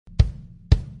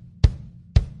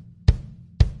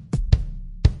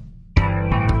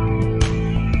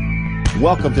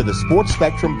Welcome to the Sports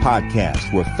Spectrum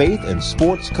Podcast, where faith and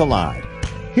sports collide.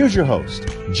 Here's your host,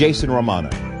 Jason Romano.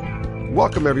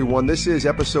 Welcome, everyone. This is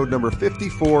episode number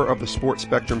 54 of the Sports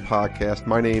Spectrum Podcast.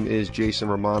 My name is Jason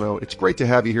Romano. It's great to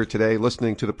have you here today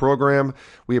listening to the program.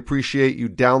 We appreciate you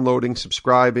downloading,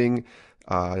 subscribing,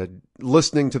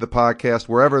 listening to the podcast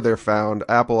wherever they're found: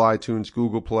 Apple, iTunes,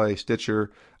 Google Play,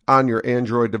 Stitcher, on your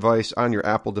Android device, on your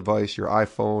Apple device, your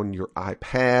iPhone, your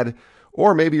iPad,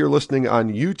 or maybe you're listening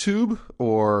on YouTube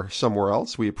or somewhere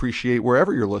else. We appreciate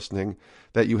wherever you're listening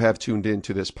that you have tuned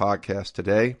into this podcast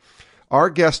today. Our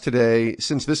guest today,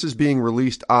 since this is being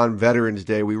released on Veterans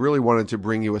Day, we really wanted to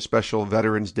bring you a special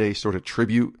Veterans Day sort of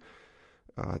tribute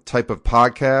type of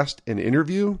podcast and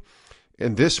interview.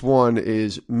 And this one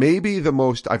is maybe the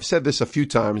most, I've said this a few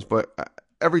times, but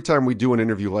every time we do an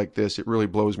interview like this, it really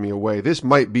blows me away. This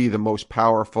might be the most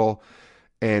powerful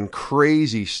and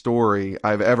crazy story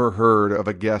I've ever heard of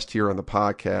a guest here on the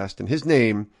podcast. And his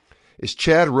name is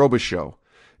Chad Robichaux.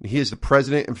 And he is the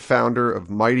president and founder of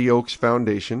Mighty Oaks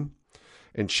Foundation.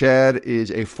 And Chad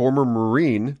is a former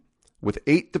Marine with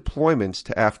 8 deployments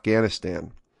to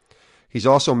Afghanistan. He's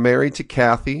also married to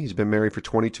Kathy. He's been married for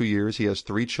 22 years. He has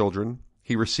 3 children.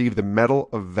 He received the Medal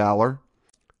of Valor.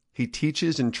 He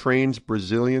teaches and trains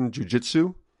Brazilian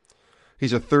Jiu-Jitsu.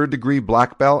 He's a 3rd-degree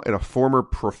black belt and a former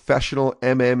professional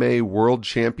MMA world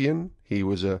champion. He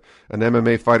was an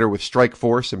MMA fighter with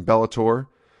Strikeforce and Bellator.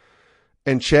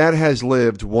 And Chad has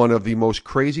lived one of the most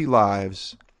crazy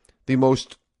lives, the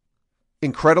most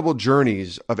incredible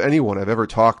journeys of anyone I've ever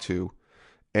talked to.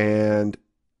 And,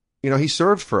 you know, he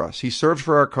served for us. He served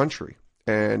for our country.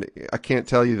 And I can't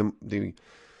tell you the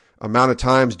amount of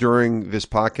times during this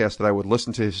podcast that I would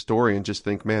listen to his story and just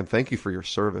think, man, thank you for your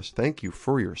service. Thank you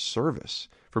for your service,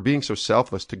 for being so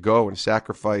selfless to go and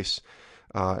sacrifice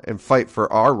and fight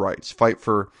for our rights, fight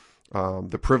for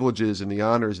the privileges and the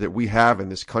honors that we have in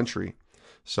this country.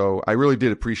 So I really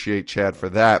did appreciate Chad for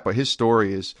that. But his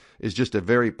story is just a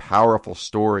very powerful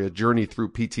story, a journey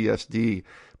through PTSD,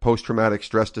 post-traumatic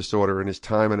stress disorder, and his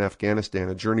time in Afghanistan,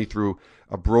 a journey through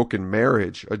a broken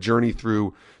marriage, a journey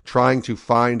through trying to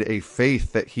find a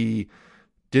faith that he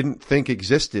didn't think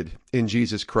existed in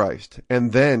Jesus Christ,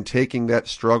 and then taking that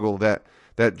struggle, that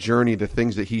journey, the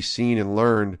things that he's seen and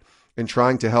learned, and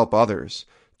trying to help others.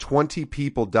 20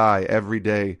 people die every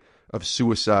day of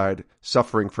suicide,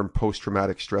 suffering from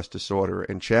post-traumatic stress disorder,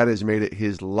 and Chad has made it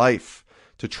his life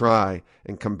to try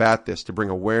and combat this, to bring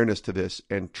awareness to this,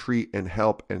 and treat and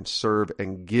help and serve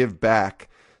and give back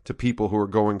to people who are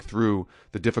going through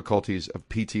the difficulties of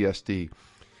PTSD.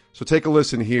 So take a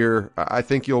listen here. I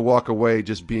think you'll walk away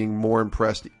just being more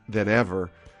impressed than ever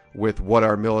with what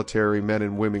our military men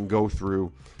and women go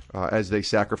through as they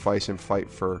sacrifice and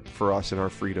fight for us and our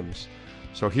freedoms.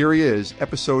 So here he is,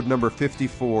 episode number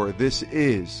 54. This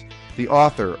is the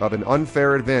author of An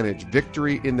Unfair Advantage,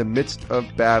 Victory in the Midst of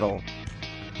Battle,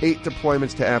 8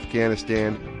 deployments to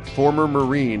Afghanistan, former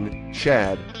Marine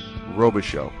Chad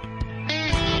Robichaux.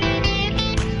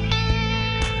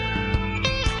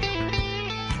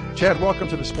 Chad, welcome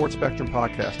to the Sports Spectrum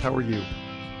Podcast. How are you?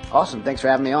 Awesome. Thanks for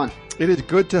having me on. It is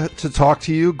good to talk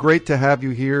to you. Great to have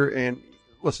you here. And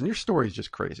listen, your story is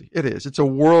just crazy. It is. It's a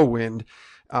whirlwind.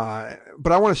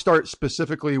 But I want to start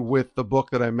specifically with the book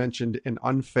that I mentioned, An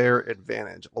Unfair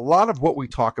Advantage. A lot of what we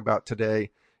talk about today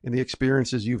and the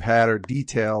experiences you've had are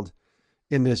detailed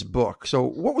in this book. So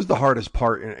what was the hardest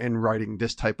part in writing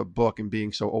this type of book and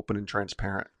being so open and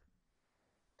transparent?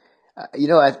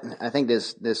 I think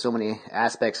there's so many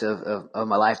aspects of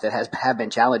my life that have been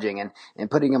challenging,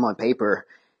 and putting them on paper,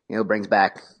 brings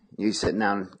back you sitting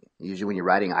down, usually when you're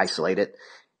writing, isolated,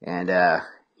 and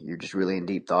you're just really in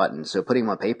deep thought. And so putting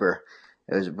them on paper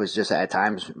was just at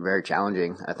times very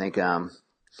challenging. I think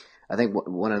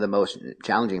one of the most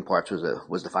challenging parts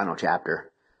was the final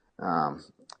chapter.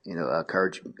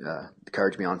 Courage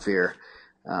Beyond Fear,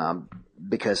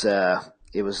 because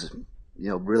it was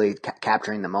really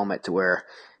capturing the moment to where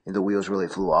the wheels really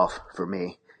flew off for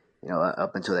me.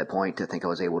 Up until that point, I think I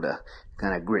was able to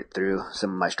kind of grit through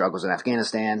some of my struggles in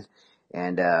Afghanistan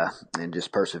and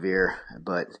just persevere.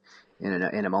 But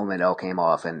in a moment, it all came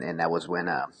off, and that was when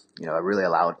I really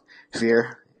allowed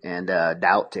fear and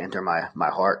doubt to enter my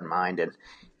heart and mind,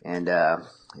 and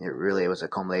it was a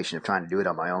culmination of trying to do it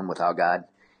on my own without God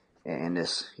in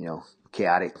this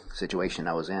chaotic situation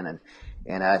I was in,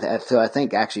 so I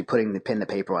think actually putting the pen to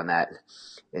paper on that,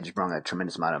 it just brought a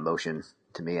tremendous amount of emotion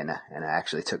to me, and it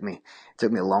actually took me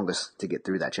the longest to get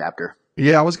through that chapter.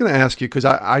 Yeah, I was going to ask you, because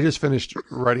I just finished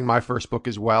writing my first book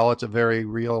as well. It's a very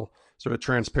real, sort of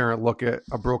transparent look at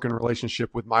a broken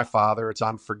relationship with my father. It's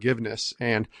on forgiveness.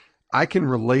 And I can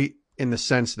relate in the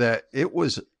sense that it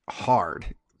was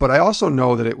hard, but I also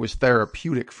know that it was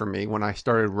therapeutic for me when I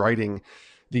started writing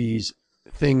these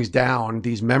things down,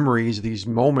 these memories, these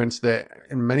moments that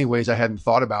in many ways I hadn't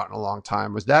thought about in a long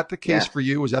time. Was that the case Yeah. for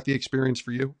you? Was that the experience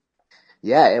for you?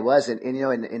 Yeah, it was. And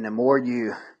and the more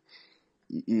you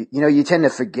tend to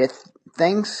forget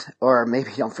things, or maybe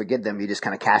you don't forget them. You just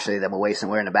kind of casually them away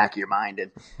somewhere in the back of your mind.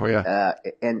 Oh yeah.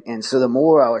 And so the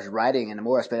more I was writing and the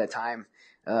more I spent time,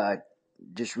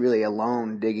 just really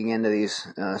alone digging into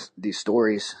these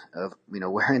stories of,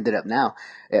 where I ended up now,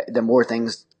 the more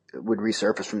things would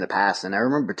resurface from the past. And I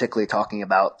remember particularly talking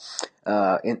about,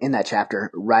 in that chapter,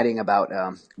 writing about,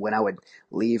 when I would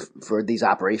leave for these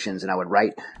operations and I would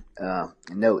write,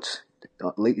 notes,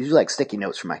 usually like sticky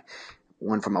notes from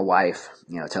one from my wife,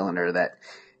 telling her that,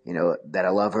 that I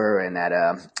love her and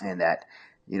that,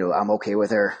 I'm okay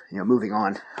with her, moving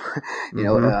on,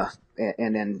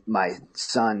 and then my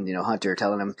son, Hunter,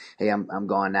 telling him, hey, I'm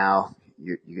gone now.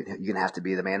 You're going to have to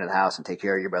be the man of the house and take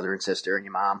care of your brother and sister and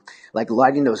your mom. Like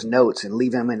writing those notes and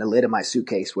leaving them in the lid of my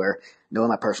suitcase where knowing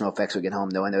my personal effects would get home,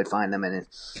 knowing they would find them, and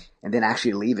then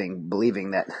actually leaving,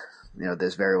 believing that,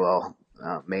 this very well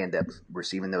may end up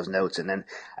receiving those notes. And then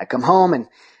I come home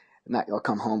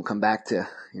come back to,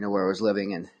 where I was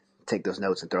living and take those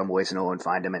notes and throw them away so no one would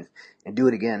find them and do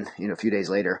it again, a few days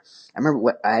later. I remember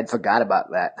what I had forgot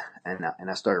about that and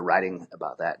I started writing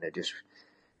about that, and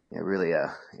it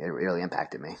really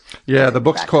impacted me. Yeah. The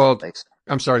book's called, Place.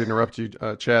 I'm sorry to interrupt you,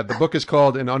 Chad. The book is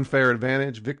called An Unfair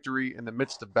Advantage, Victory in the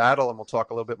Midst of Battle. And we'll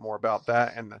talk a little bit more about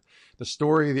that and the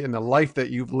story and the life that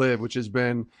you've lived, which has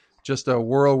been just a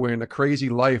whirlwind, a crazy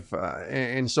life,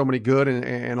 in so many good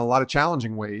and a lot of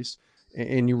challenging ways.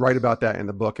 And you write about that in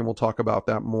the book, and we'll talk about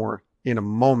that more in a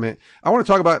moment. I want to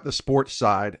talk about the sports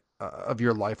side of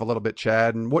your life a little bit,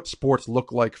 Chad, and what sports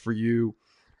look like for you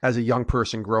as a young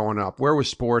person growing up. Where was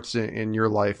sports in your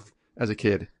life as a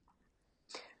kid?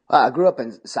 I grew up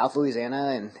in South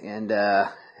Louisiana and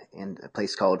in a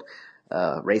place called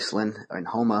Raceland in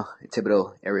Houma,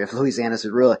 Thibodaux area of Louisiana. So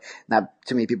really not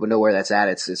too many people know where that's at.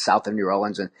 It's south of New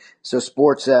Orleans. And so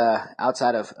sports,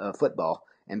 outside of football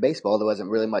and baseball, there wasn't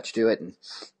really much to it.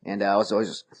 And I was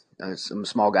always, I'm a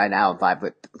small guy now. I'm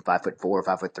 5'4",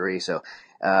 5'3". So,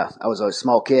 I was always a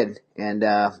small kid. And,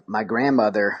 my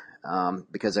grandmother,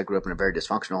 because I grew up in a very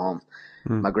dysfunctional home,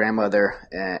 my grandmother,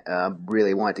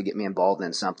 really wanted to get me involved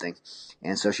in something.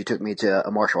 And so she took me to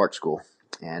a martial arts school.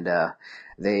 And,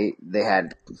 they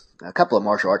had a couple of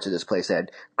martial arts at this place. They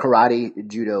had karate,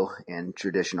 judo, and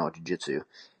traditional jiu-jitsu.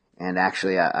 And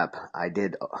actually, I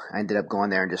ended up going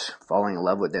there and just falling in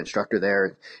love with the instructor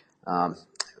there.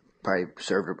 Probably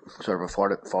served sort of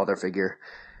a father figure,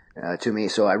 to me.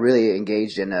 So I really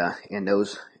engaged in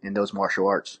those martial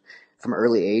arts from an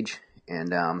early age.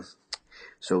 And,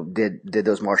 so did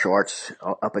those martial arts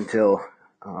up until,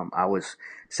 I was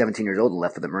 17 years old and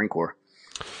left for the Marine Corps.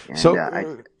 And, So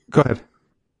go ahead.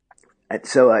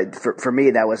 So for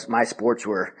me, that was my sports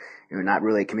were not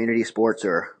really community sports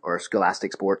or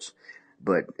scholastic sports,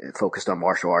 but focused on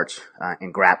martial arts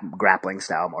and grappling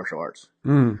style martial arts.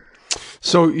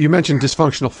 So you mentioned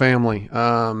dysfunctional family.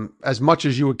 As much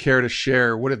as you would care to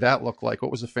share, what did that look like? What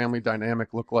was the family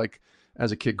dynamic look like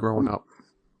as a kid growing up?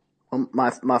 Well,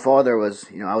 my father was,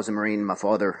 I was a Marine. My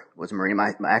father was a Marine.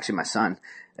 Actually, my son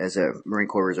is a Marine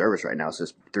Corps reservist right now. So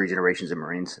it's 3 generations of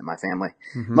Marines in my family.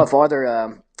 Mm-hmm. My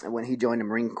father, when he joined the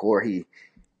Marine Corps, he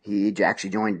actually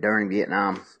joined during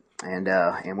Vietnam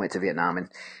and went to Vietnam.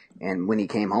 And when he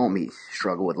came home, he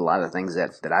struggled with a lot of things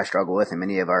that I struggle with, and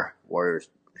many of our warriors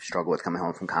struggle with coming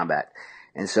home from combat.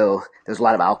 And so there's a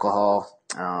lot of alcohol,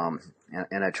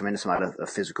 and a tremendous amount of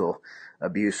physical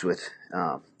abuse with,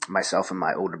 myself and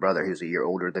my older brother, who's a year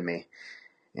older than me.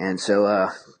 And so,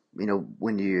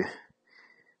 when you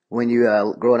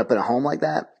growing up in a home like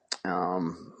that,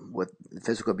 with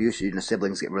physical abuse,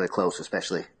 siblings get really close,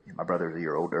 especially my brother was a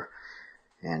year older.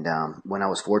 And, when I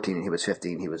was 14 and he was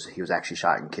 15, he was actually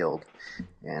shot and killed.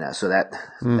 And, so that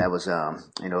was,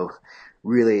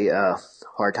 really a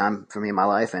hard time for me in my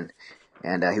life. And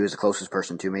he was the closest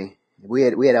person to me. We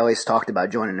had always talked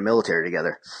about joining the military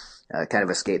together, kind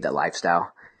of escape that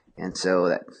lifestyle. And so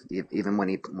that even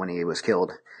when he was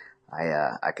killed,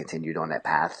 I continued on that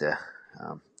path to,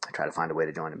 try to find a way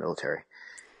to join the military.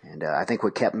 And, I think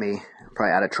what kept me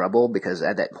probably out of trouble, because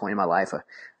at that point in my life, I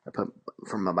put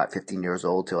from about 15 years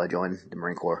old till I joined the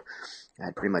Marine Corps,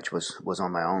 I pretty much was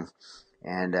on my own.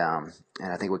 And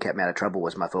I think what kept me out of trouble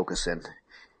was my focus in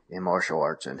martial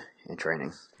arts and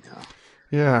training.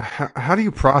 Yeah. How do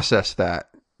you process that?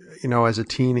 As a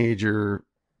teenager,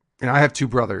 I have 2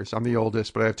 brothers. I'm the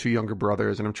oldest, but I have 2 younger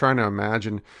brothers, and I'm trying to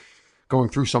imagine going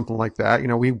through something like that.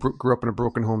 We grew up in a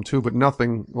broken home too, but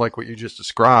nothing like what you just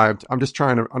described. I'm just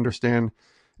trying to understand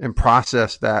and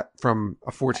process that from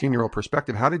a 14-year-old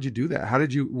perspective. How did you do that? I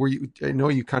know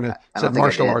you kind of said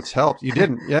martial arts helped. You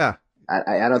didn't. Yeah.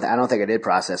 I don't think I did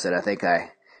process it. I think I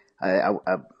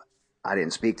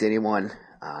didn't speak to anyone.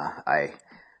 I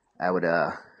was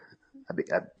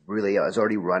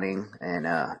already running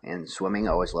and swimming.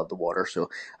 I always loved the water. So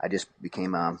I just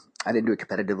became, I didn't do it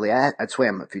competitively. I'd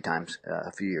swam a few times,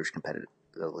 a few years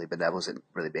competitively, but that wasn't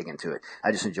really big into it.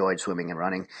 I just enjoyed swimming and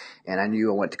running, and I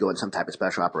knew I wanted to go in some type of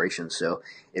special operations. So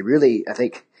it really, I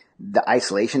think the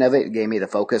isolation of it gave me the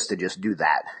focus to just do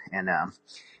that.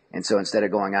 And so instead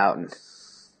of going out and,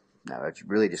 I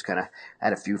really just kind of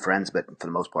had a few friends, but for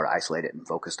the most part, isolated and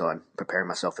focused on preparing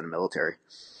myself for the military.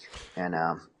 And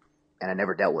I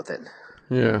never dealt with it.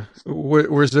 Yeah.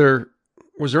 Was there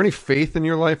any faith in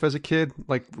your life as a kid?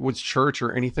 Like, was church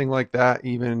or anything like that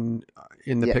even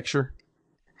in the picture?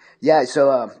 Yeah.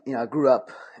 So, I grew up,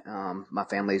 my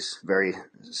family's very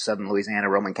Southern Louisiana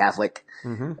Roman Catholic.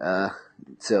 Mm-hmm.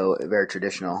 So very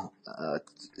traditional.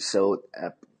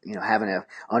 Having a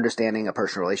understanding, a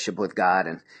personal relationship with God,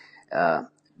 and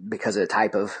because of the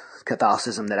type of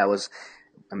Catholicism that it was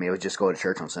just go to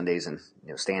church on Sundays and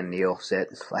stand, kneel, sit,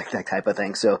 like that type of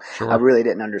thing. So Sure. I really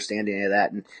didn't understand any of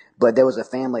that. But there was a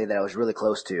family that I was really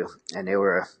close to, and they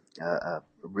were a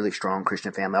really strong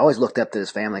Christian family. I always looked up to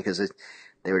this family because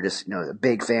they were just a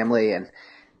big family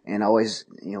and always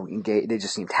engaged. They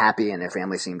just seemed happy, and their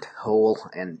family seemed whole.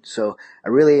 And so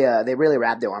they really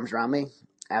wrapped their arms around me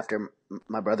after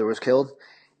my brother was killed,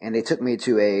 and they took me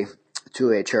to a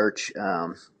church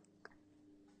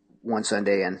one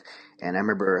Sunday, and I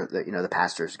remember the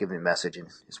pastor's giving a message, and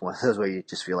it's one of those where you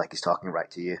just feel like he's talking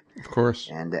right to you. Of course.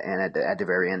 And at the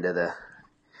very end of the,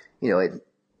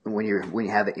 when you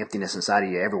have the emptiness inside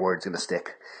of you, every word's gonna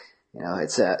stick.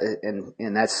 It's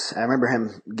and that's, I remember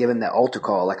him giving the altar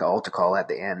call, like an altar call at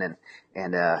the end,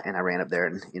 and I ran up there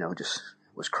and just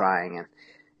was crying,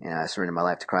 and I surrendered my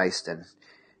life to Christ.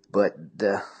 But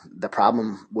the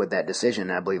problem with that decision,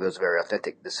 and I believe it was a very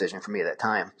authentic decision for me at that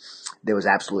time, there was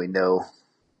absolutely no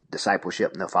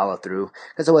discipleship, no follow through,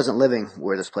 because I wasn't living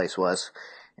where this place was,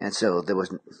 and so there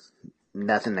was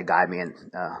nothing to guide me in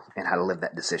how to live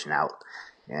that decision out,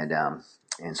 and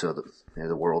so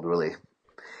the world really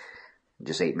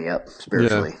just ate me up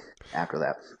spiritually after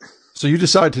that. So you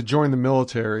decided to join the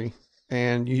military,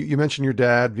 and you mentioned your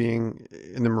dad being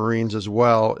in the Marines as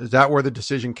well. Is that where the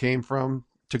decision came from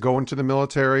to go into the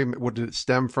military? Did it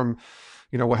stem from,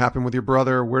 what happened with your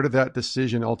brother? Where did that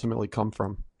decision ultimately come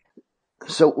from?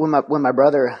 So when my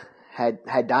brother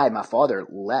had died, my father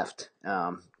left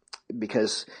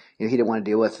because he didn't want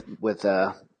to deal with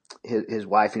his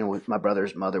wife. With my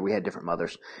brother's mother, we had different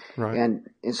mothers, right? And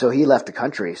so he left the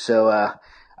country. So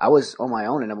I was on my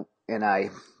own, and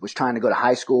I was trying to go to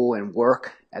high school and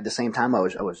work at the same time. I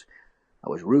was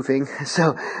roofing,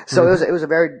 so it was a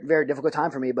very, very difficult time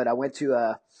for me. But I went to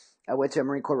a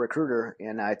Marine Corps recruiter,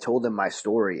 and I told him my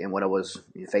story and what I was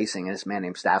facing. And this man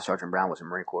named Staff Sergeant Brown was a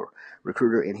Marine Corps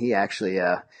recruiter, and he actually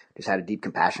just had a deep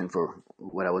compassion for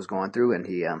what I was going through, and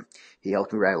he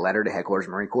helped me write a letter to headquarters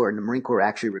Marine Corps, and the Marine Corps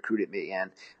actually recruited me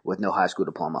in with no high school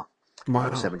diploma. Wow. I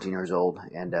was 17 years old,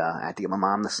 and I had to get my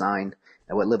mom to sign.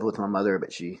 I would live with my mother,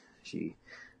 but she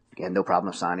had no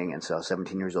problem signing, and so I was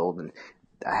 17 years old, and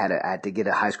I had to get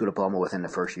a high school diploma within the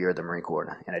first year of the Marine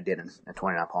Corps, and I did in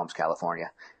 29 Palms, California,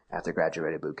 after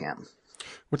graduated boot camp.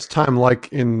 What's time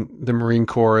like in the Marine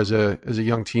Corps as a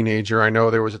young teenager? I know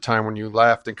there was a time when you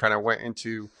left and kind of went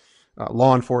into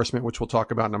law enforcement, which we'll talk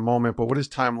about in a moment. But what is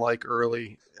time like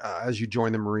early as you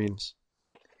join the Marines?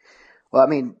 Well,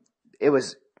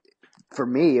 for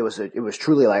me, it was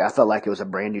truly like, I felt like it was a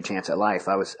brand new chance at life.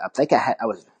 I think I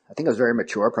was very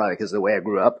mature, probably because of the way I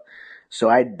grew up. So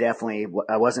I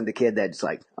wasn't the kid that's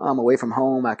like, oh, I'm away from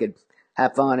home, I could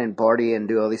have fun and party and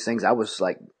do all these things. I was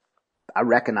like, I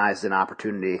recognized an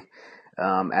opportunity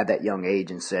at that young age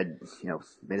and said,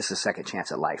 this is a second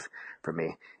chance at life for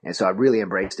me. And so I really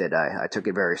embraced it. I took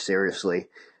it very seriously.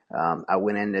 I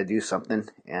went in to do something,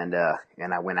 and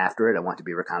I went after it. I wanted to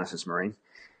be a reconnaissance Marine.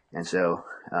 And so,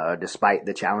 despite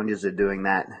the challenges of doing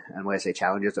that, and when I say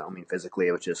challenges, I don't mean physically,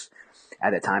 it was just,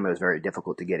 at the time, it was very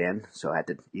difficult to get in. So I had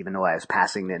to, even though I was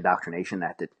passing the indoctrination, I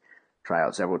had to try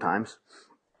out several times.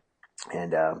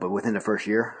 And, but within the first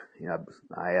year,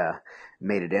 I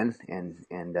made it in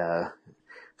and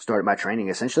started my training.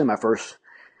 Essentially, my first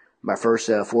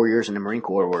 4 years in the Marine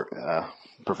Corps were,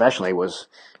 professionally, was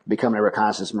becoming a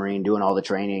reconnaissance Marine, doing all the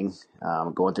training,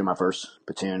 going through my first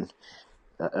platoon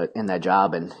in that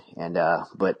job,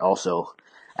 but also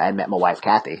I had met my wife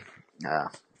Kathy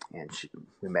and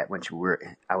we met when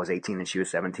I was 18 and she was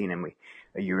 17, and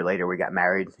a year later we got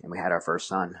married and we had our first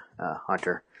son,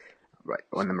 Hunter, right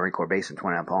on the Marine Corps base in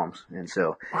 29 Palms. And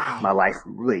so my life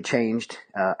really changed.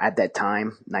 At that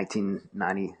time,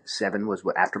 1997 was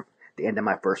after the end of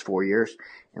my first 4 years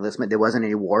enlistment. There wasn't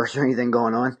any wars or anything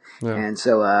going on. Yeah. And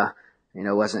so,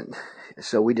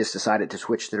 so we just decided to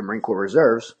switch to the Marine Corps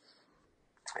Reserves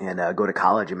and go to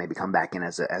college and maybe come back in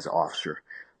as an officer.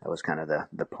 That was kind of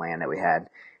the plan that we had.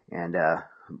 And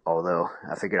although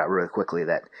I figured out really quickly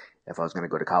that if I was going to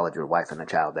go to college with a wife and a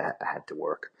child, I had to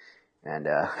work. And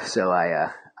so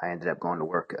I ended up going to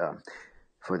work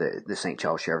for the St.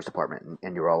 Charles Sheriff's Department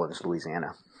in New Orleans,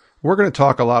 Louisiana. We're going to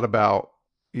talk a lot about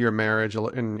your marriage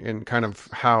and kind of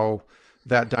how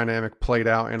that dynamic played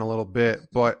out in a little bit.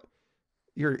 But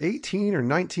you're 18 or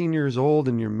 19 years old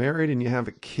and you're married and you have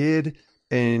a kid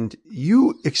and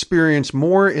you experience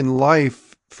more in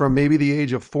life from maybe the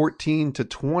age of 14 to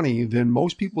 20 than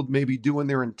most people maybe do in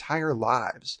their entire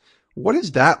lives. What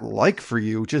is that like for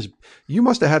you? You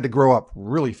must have had to grow up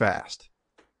really fast.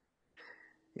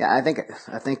 Yeah, I think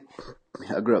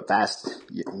I grew up fast,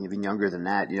 even younger than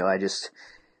that. It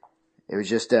was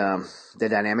just the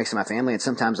dynamics of my family. And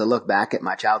sometimes I look back at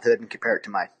my childhood and compare it to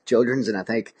my children's, and I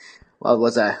think, well,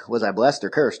 was I blessed or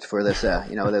cursed for this?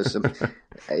 There's some,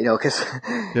 because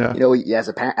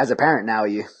as a parent now,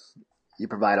 you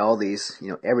provide all these,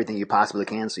 everything you possibly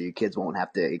can so your kids won't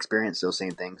have to experience those same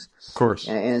things. Of course.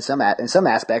 And in some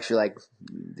aspects, you're like,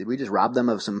 did we just rob them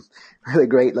of some really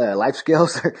great life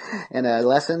skills and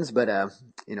lessons? But,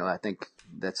 I think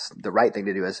that's the right thing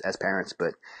to do as parents.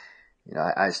 But,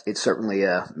 it certainly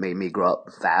made me grow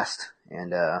up fast.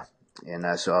 And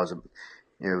so I was,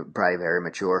 probably very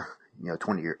mature,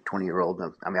 20-year-old.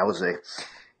 I mean, I was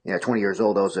 20 years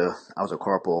old. I was a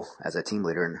corporal as a team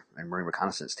leader in Marine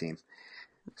Reconnaissance team.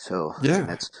 So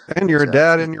yeah, and you're a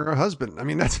dad and you're a husband. I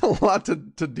mean, that's a lot to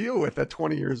deal with at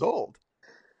 20 years old.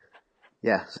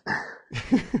 Yeah.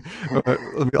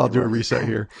 I'll do a reset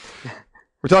here.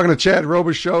 We're talking to Chad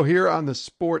Robichaux here on the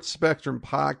Sports Spectrum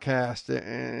podcast,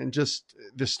 and just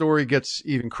the story gets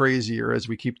even crazier as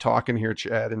we keep talking here,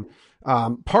 Chad. And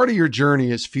part of your journey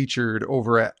is featured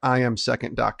over at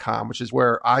iamsecond.com, which is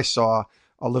where I saw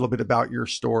a little bit about your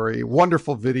story.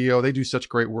 Wonderful video. They do such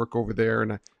great work over there.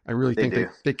 And I really think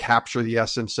they capture the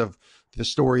essence of the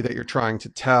story that you're trying to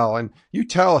tell. And you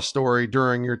tell a story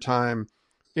during your time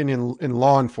in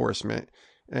law enforcement,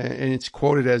 and it's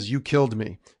quoted as "you killed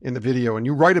me" in the video. And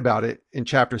you write about it in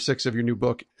chapter 6 of your new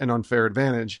book, An Unfair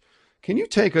Advantage. Can you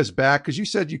take us back? Because you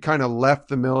said you kind of left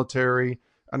the military,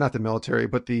 not the military,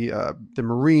 but the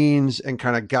Marines, and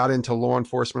kind of got into law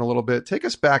enforcement a little bit. Take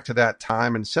us back to that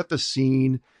time and set the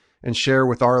scene and share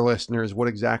with our listeners what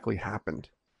exactly happened.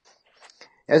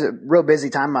 It was a real busy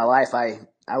time in my life. I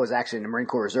was actually in the Marine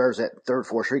Corps Reserves at 3rd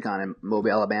Force Recon in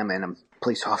Mobile, Alabama, and I'm a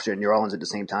police officer in New Orleans at the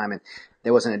same time. And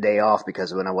there wasn't a day off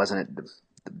because when I wasn't at the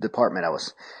department, I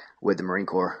was with the Marine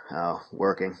Corps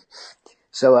working.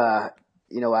 So, I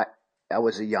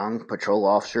was a young patrol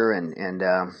officer, and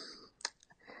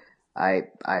I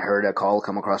heard a call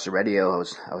come across the radio.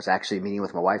 I was actually meeting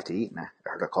with my wife to eat, and I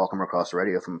heard a call come across the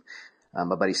radio from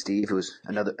my buddy Steve, who's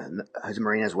who's a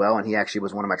Marine as well, and he actually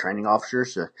was one of my training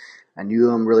officers. So I knew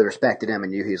him, really respected him,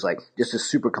 and knew he was like just a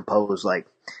super composed, like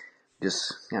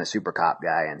just kind of super cop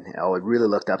guy, and I really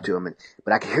looked up to him.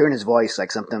 But I could hear in his voice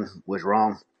like something was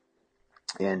wrong,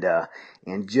 and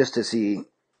just as he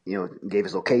gave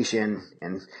his location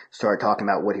and started talking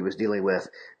about what he was dealing with,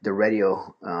 the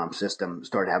radio system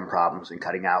started having problems and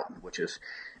cutting out, which is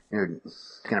kind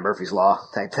of Murphy's Law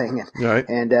type thing. Right.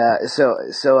 And so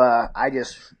I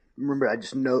just remember I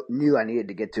just knew I needed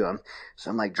to get to him. So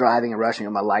I'm like driving and rushing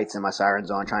with my lights and my sirens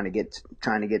on, trying to get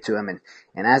to him.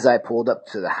 And as I pulled up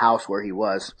to the house where he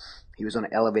was on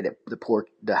an elevated,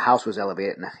 the house was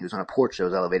elevated, and he was on a porch that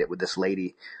was elevated with this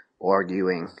lady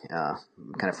arguing,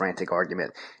 kind of frantic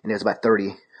argument. And there was about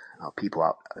 30 people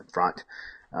out in front,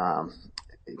 kind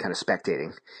of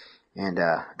spectating. And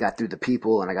got through the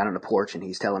people, and I got on the porch, and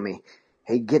he's telling me,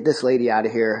 "Hey, get this lady out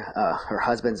of here. Her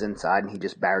husband's inside," and he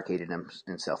just barricaded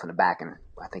himself in the back, and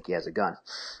I think he has a gun.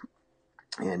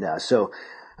 And so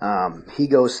he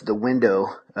goes to the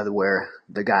window where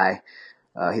the guy,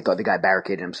 he thought the guy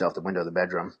barricaded himself, the window of the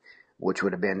bedroom, which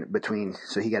would have been between,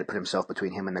 so he got to put himself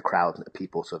between him and the crowd of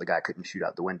people so the guy couldn't shoot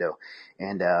out the window.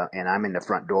 And I'm in the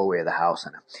front doorway of the house,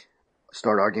 and I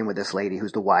start arguing with this lady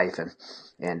who's the wife,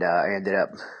 and I ended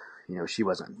up, she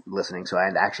wasn't listening, so I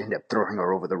actually ended up throwing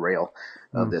her over the rail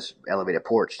of this elevated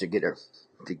porch to get her,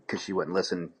 because she wouldn't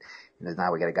listen. And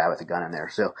now we got a guy with a gun in there.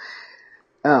 So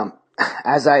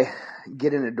as I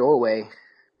get in the doorway,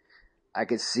 I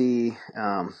could see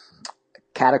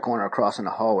cat a corner across in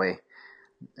the hallway.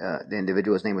 The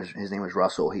individual, his name was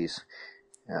Russell. He's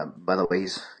by the way,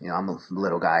 I'm a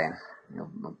little guy, and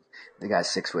the guy's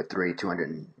 6'3",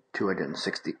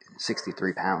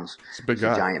 263 pounds. It's a big He's a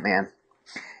guy. giant man.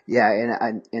 Yeah,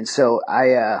 and so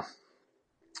I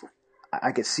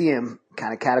could see him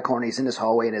kind of cat a corner. He's in this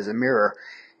hallway, and there's a mirror,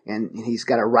 and he's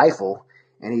got a rifle,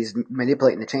 and he's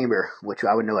manipulating the chamber, which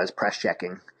I would know as press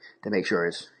checking to make sure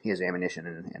he has ammunition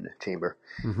in the chamber.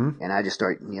 Mm-hmm. And I just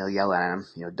start yelling at him,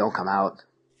 don't come out,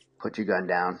 put your gun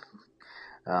down,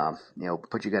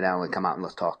 put your gun down and come out and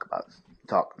let's talk.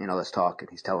 Let's talk. And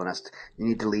he's telling us, you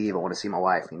need to leave. I want to see my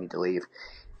wife. You need to leave.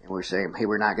 And we're saying, hey,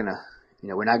 we're not gonna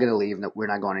leave. No, we're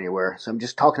not going anywhere. So I'm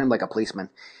just talking to him like a policeman.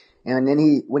 And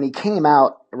then when he came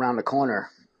out around the corner,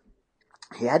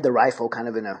 he had the rifle kind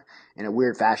of in a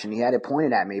weird fashion. He had it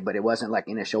pointed at me, but it wasn't like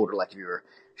in his shoulder like if you were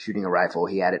shooting a rifle.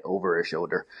 He had it over his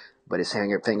shoulder, but his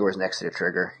finger was next to the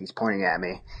trigger. He's pointing at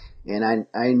me, and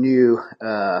I knew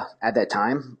at that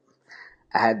time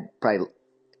I had probably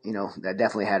I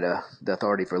definitely had the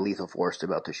authority for lethal force to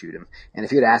be able to shoot him. And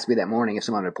if you'd asked me that morning if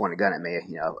someone had pointed a gun at me,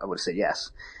 I would have said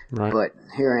yes. Right. But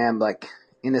here I am, like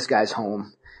in this guy's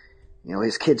home.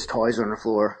 His kids' toys are on the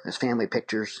floor, his family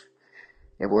pictures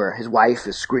everywhere. His wife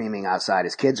is screaming outside.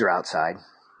 His kids are outside.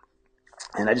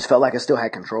 And I just felt like I still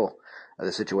had control of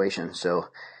the situation. So,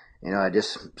 I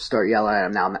just start yelling at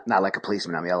him now, not like a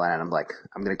policeman. I'm yelling at him like,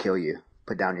 I'm going to kill you.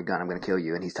 Put down your gun. I'm going to kill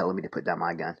you. And he's telling me to put down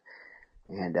my gun.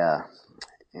 And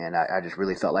I just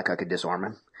really felt like I could disarm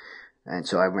him. And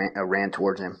so I ran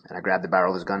towards him, and I grabbed the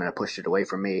barrel of his gun and I pushed it away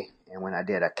from me. And when I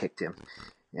did, I kicked him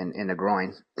in the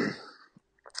groin.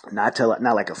 Not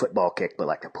like a football kick, but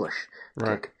like a push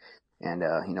kick. And,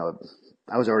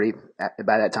 I was already,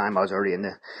 by that time, I was already in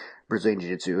the Brazilian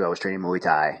Jiu-Jitsu. I was training Muay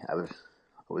Thai. I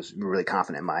was really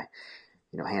confident in my,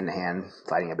 hand-to-hand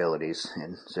fighting abilities.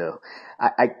 And so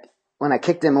when I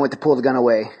kicked him and went to pull the gun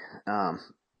away,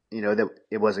 that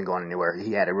it wasn't going anywhere.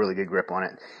 He had a really good grip on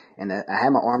it. And I had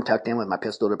my arm tucked in with my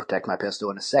pistol to protect my pistol.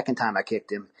 And the second time I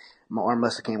kicked him, my arm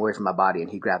must have came away from my body,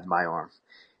 and he grabbed my arm.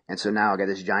 And so now I got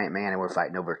this giant man, and we're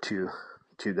fighting over two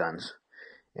guns.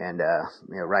 And,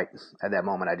 right at that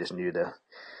moment, I just knew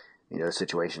the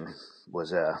situation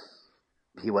was,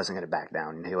 he wasn't going to back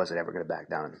down. He wasn't ever going to back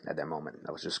down at that moment.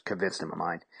 I was just convinced in my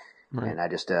mind. Right. And I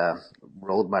just,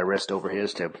 rolled my wrist over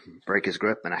his to break his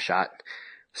grip, and I shot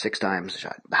 6 times.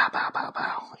 Shot, pow, pow, pow,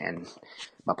 pow. And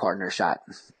my partner shot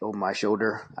over my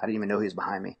shoulder. I didn't even know he was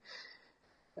behind me.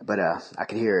 But, I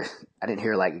didn't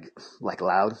hear like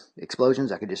loud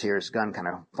explosions. I could just hear his gun kind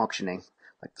of functioning,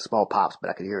 like the small pops, but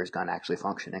I could hear his gun actually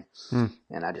functioning.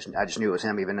 And I just knew it was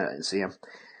him, even though I didn't see him.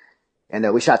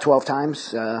 And, we shot 12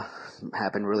 times,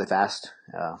 happened really fast.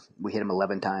 We hit him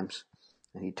 11 times,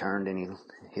 and he turned and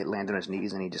he landed on his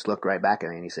knees, and he just looked right back at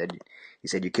me, and he said,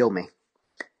 you killed me.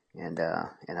 And I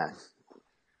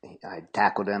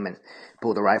tackled him and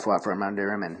pulled the rifle out from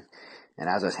under him, and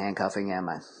as I was handcuffing him,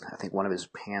 I think one of his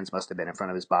hands must have been in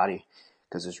front of his body,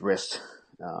 because his wrist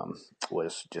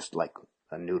was just like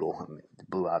a noodle. I mean, it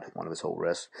blew out one of his whole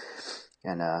wrists.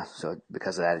 And so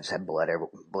because of that, I just had blood.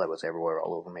 Blood was everywhere,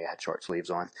 all over me. I had short sleeves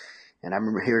on. And I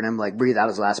remember hearing him like breathe out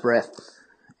his last breath.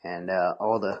 And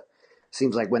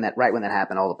seems like when that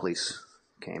happened, all the police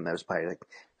came. There was probably like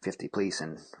 50 police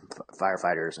and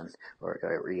firefighters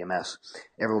or EMS.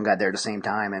 Everyone got there at the same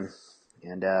time. And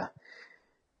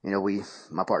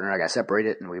my partner and I got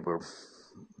separated, and we were,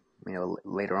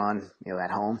 later on,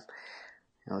 at home,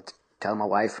 telling my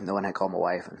wife. No one had called my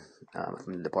wife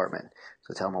from the department,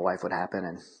 so telling my wife what happened,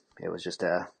 and it was just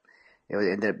it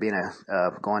ended up being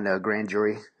going to a grand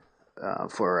jury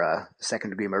for a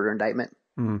second-degree murder indictment,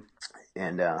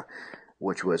 and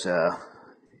which was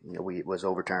was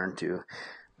overturned to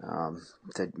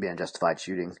be unjustified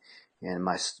shooting. And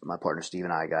my partner Steve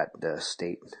and I got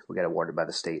we got awarded by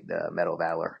the state the Medal of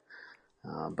Valor.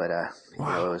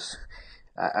 Wow. It was,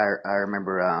 I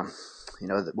remember,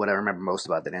 what I remember most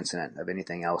about that incident of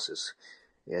anything else is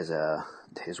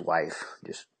his wife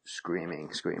just screaming,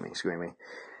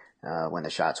 when the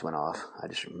shots went off. I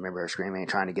just remember her screaming and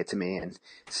trying to get to me and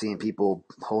seeing people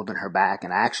holding her back.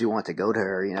 And I actually wanted to go to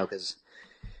her, because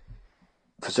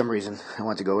for some reason I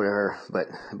wanted to go to her, but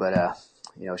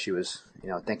she was,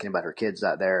 thinking about her kids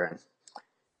out there,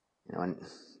 and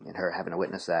her having to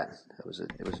witness that, it was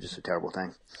just a terrible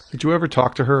thing. Did you ever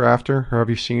talk to her after, or have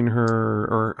you seen her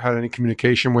or had any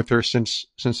communication with her since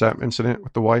that incident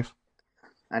with the wife?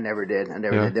 I never did.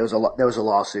 Did. There was a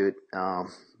lawsuit.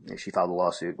 She filed a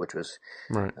lawsuit, which was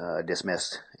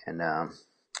dismissed, and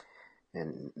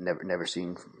never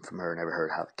seen from her. Never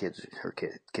heard how her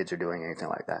kids are doing, anything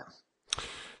like that.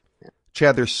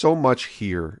 Chad, there's so much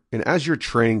here. And as you're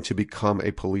training to become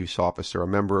a police officer, a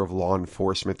member of law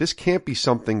enforcement, this can't be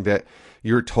something that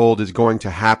you're told is going to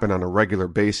happen on a regular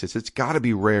basis. It's got to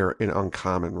be rare and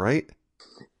uncommon, right?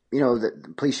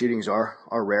 The police shootings are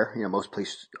rare. Most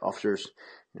police officers,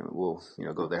 will,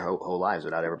 go their whole lives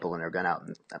without ever pulling their gun out.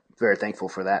 And I'm very thankful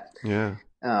for that. Yeah.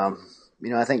 I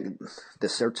think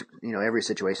every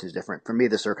situation is different. For me,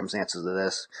 the circumstances of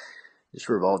this just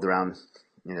revolved around,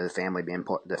 the family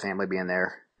being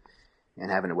there and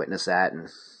having to witness that. And,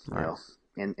 right.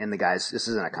 And the guys, this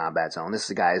isn't a combat zone. This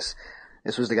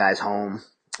was the guy's home.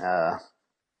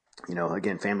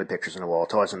 Again, family pictures on the wall,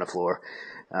 toys on the floor.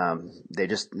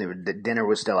 The dinner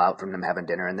was still out from them having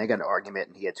dinner, and they got in an argument,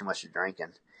 and he had too much to drink,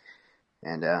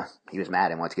 and he was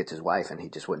mad and wanted to get to his wife, and he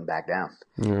just wouldn't back down.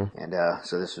 Yeah. And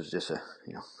so this was just a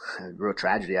real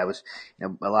tragedy. I was,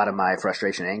 a lot of my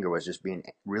frustration and anger was just being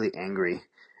really angry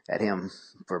at him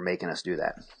for making us do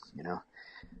that.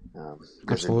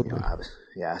 Absolutely.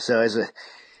 So as a,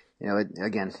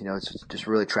 it's just a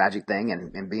really tragic thing,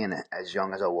 and being as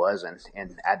young as I was,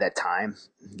 and at that time,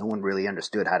 no one really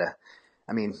understood how to.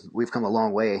 I mean, we've come a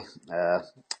long way,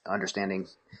 understanding,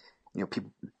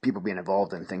 people being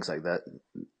involved in things like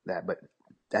that. But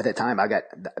at that time,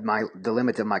 the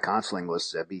limit of my counseling was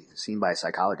to be seen by a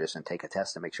psychologist and take a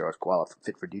test to make sure I was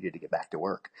fit for duty to get back to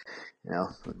work.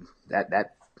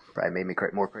 That probably made me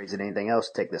more crazy than anything else.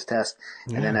 Take this test,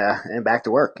 and then back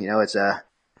to work. It's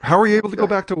How are you able to go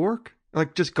back to work?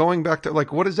 Like, just going back to,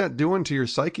 like, what is that doing to your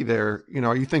psyche there?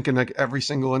 Are you thinking like every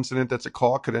single incident that's a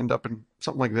call could end up in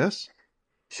something like this?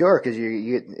 Sure, because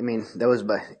that was,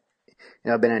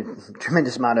 I've been in a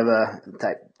tremendous amount of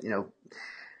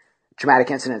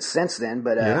traumatic incidents since then.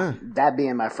 But that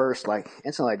being my first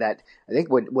incident like that, I think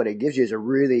what it gives you is a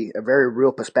very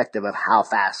real perspective of how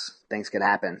fast things could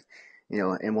happen.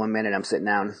 In 1 minute I'm sitting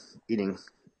down eating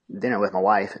dinner with my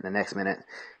wife, and the next minute,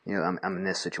 I'm in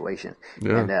this situation.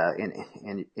 Yeah.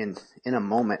 And in a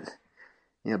moment,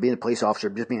 being a police officer,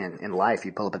 just being in life,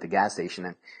 you pull up at the gas station,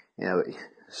 and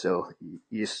so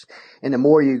you just, and the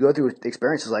more you go through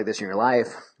experiences like this in your life,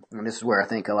 and this is where I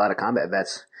think a lot of combat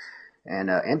vets and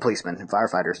policemen and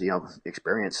firefighters,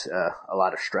 experience a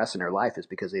lot of stress in their life, is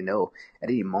because they know at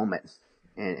any moment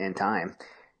in time,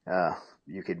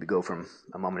 you could go from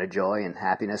a moment of joy and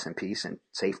happiness and peace and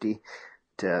safety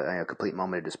to a complete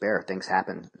moment of despair. Things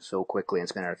happen so quickly and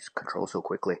spin out of control so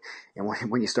quickly. And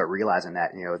when you start realizing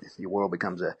that, your world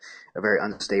becomes a very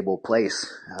unstable place,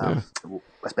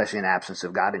 especially in the absence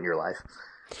of God in your life.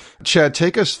 Chad,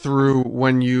 take us through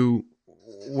when you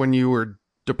were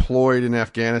deployed in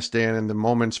Afghanistan and the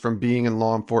moments from being in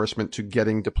law enforcement to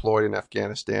getting deployed in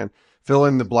Afghanistan. Fill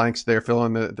in the blanks there, fill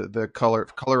in the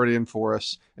color it in for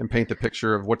us, and paint the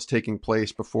picture of what's taking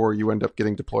place before you end up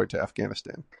getting deployed to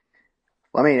Afghanistan.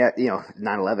 Well,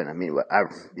 9/11.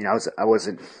 I was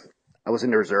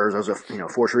in the reserves. I was a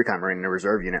Force Recon Marine in the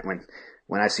reserve unit.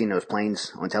 When I seen those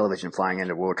planes on television flying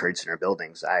into World Trade Center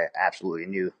buildings, I absolutely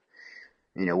knew,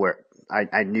 where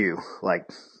I knew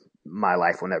my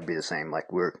life will never be the same.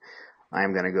 I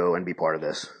am going to go and be part of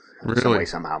this. Really? Some way,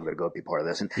 somehow I'm going to go be part of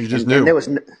this. And you just knew. And there was,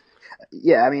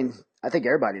 I think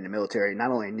everybody in the military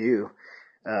not only knew.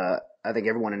 I think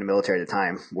everyone in the military at the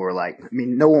time were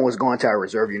no one was going to our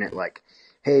reserve unit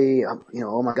hey,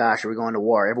 oh my gosh, are we going to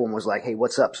war? Everyone was like, hey,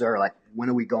 what's up, sir? When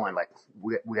are we going?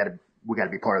 We got to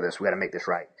be part of this. We got to make this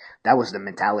right. That was the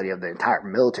mentality of the entire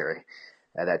military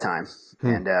at that time.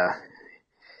 I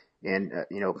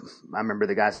remember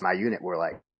the guys in my unit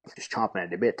were just chomping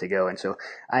at the bit to go. And so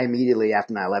I immediately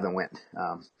after 9/11 went,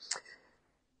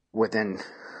 within,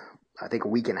 I think, a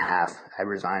week and a half, I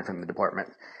resigned from the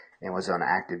department and was on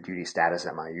active duty status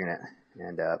at my unit.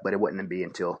 But it wouldn't be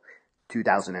until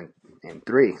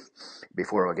 2003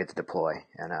 before I would get to deploy.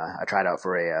 And I tried out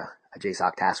for a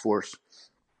JSOC task force,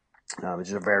 which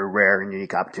is a very rare and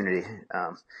unique opportunity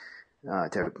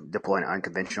to deploy in an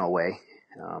unconventional way,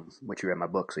 which you read my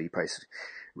book, so you probably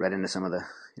read into some of the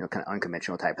kind of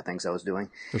unconventional type of things I was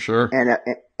doing. For sure.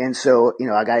 And so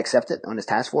I got accepted on this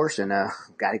task force and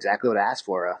got exactly what I asked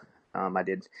for. I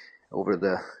did over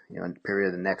the period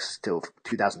of the next till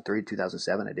 2003,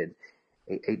 2007. I did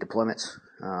eight deployments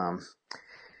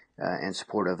in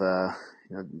support of the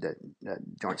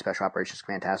Joint Special Operations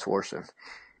Command Task Force.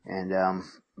 And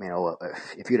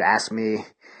if you'd asked me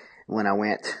when I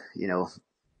went,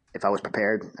 if I was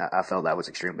prepared, I felt I was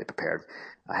extremely prepared.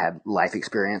 I had life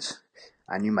experience.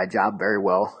 I knew my job very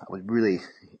well. I was really,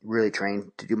 really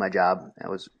trained to do my job. I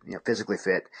was physically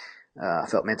fit. I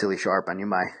felt mentally sharp. I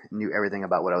knew everything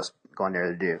about what I was going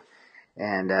there to do.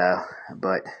 And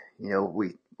but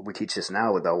we teach this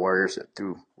now with our warriors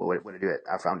through what we do at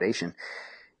our foundation.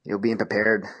 being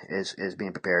prepared is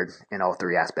being prepared in all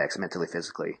three aspects: mentally,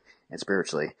 physically, and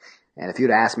spiritually. And if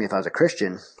you'd asked me if I was a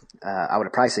Christian, I would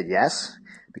have probably said yes,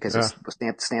 because Yeah. it was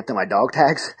stamped on my dog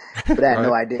tags. But I had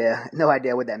Right. no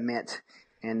idea what that meant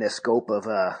in the scope of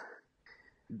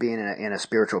being in a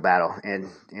spiritual battle.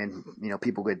 And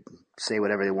people could say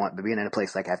whatever they want, but being in a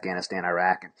place like Afghanistan,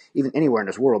 Iraq, and even anywhere in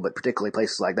this world, but particularly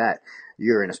places like that,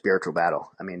 you're in a spiritual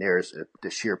battle. I mean, there's the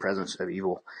sheer presence of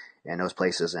evil in those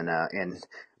places, and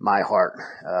my heart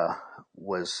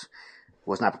was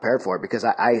not prepared for it, because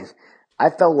I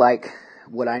felt like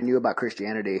what I knew about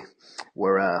Christianity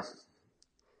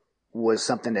was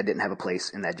something that didn't have a place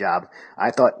in that job.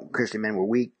 I thought Christian men were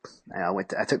weak. I went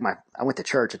to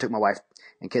church. I took my wife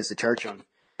and kids to church on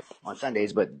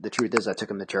Sundays, but the truth is I took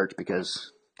them to church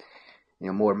because,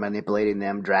 more manipulating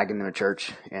them, dragging them to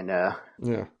church, and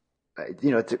Yeah.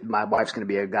 my wife's going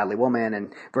to be a godly woman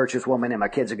and virtuous woman, and my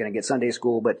kids are going to get Sunday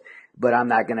school, but I'm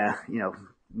not going to,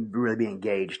 really be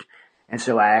engaged. And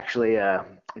so I actually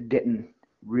didn't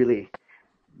really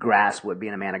grasp what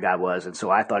being a man of God was, and so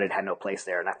I thought it had no place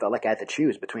there. And I felt like I had to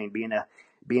choose between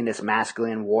being this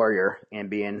masculine warrior and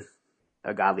being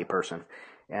a godly person.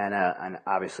 And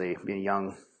obviously being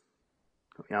a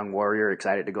young warrior,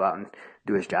 excited to go out and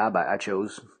do his job, I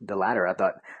chose the latter. I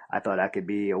thought I could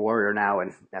be a warrior now,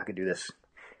 and I could do this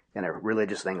kind of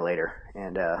religious thing later.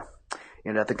 And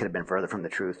nothing could have been further from the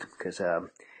truth, because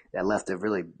that left a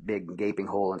really big gaping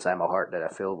hole inside my heart that I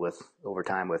filled with over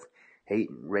time with hate,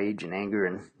 and rage, and anger,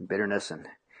 and bitterness, and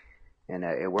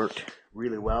it worked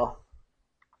really well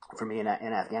for me in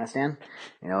Afghanistan.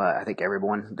 I think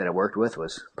everyone that I worked with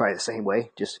was probably the same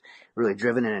way, just really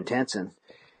driven and intense, and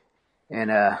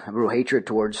a real hatred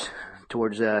towards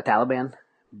Taliban.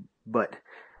 But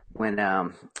when I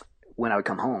would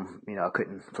come home, I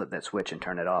couldn't flip that switch and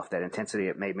turn it off. That intensity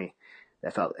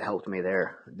helped me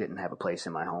there didn't have a place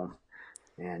in my home.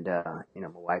 And my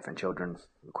wife and children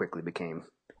quickly became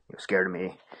scared of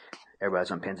me.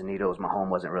 Everybody's on pins and needles. My home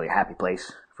wasn't really a happy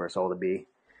place for us all to be.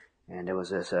 And it was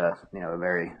this, a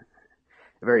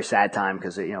very sad time,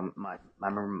 because, I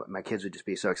remember my kids would just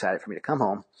be so excited for me to come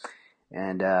home.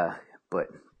 And, but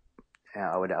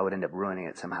I would end up ruining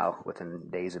it somehow within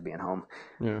days of being home.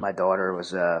 Yeah. My daughter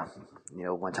was,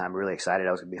 one time really excited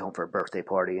I was going to be home for a birthday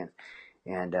party.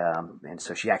 And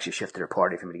so she actually shifted her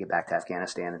party for me to get back to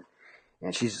Afghanistan.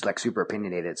 And she's like super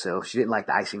opinionated, so she didn't like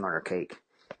the icing on her cake.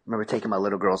 I remember taking my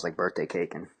little girl's like birthday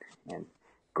cake and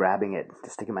grabbing it,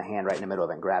 just sticking my hand right in the middle of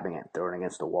it and grabbing it, throwing it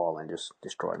against the wall, and just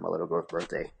destroying my little girl's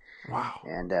birthday. Wow.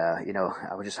 And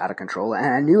I was just out of control, and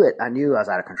I knew it. I knew I was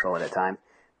out of control at that time.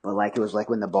 But it was like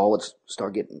when the ball would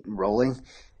start getting rolling,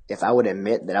 if I would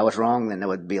admit that I was wrong, then it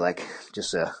would be like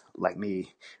just like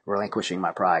me relinquishing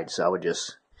my pride. So I would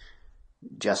just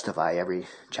justify every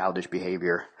childish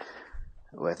behavior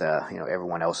with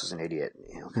everyone else is an idiot,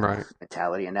 Right.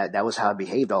 mentality, and that was how I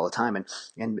behaved all the time.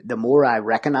 And the more I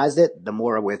recognized it, the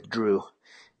more I withdrew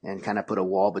and kind of put a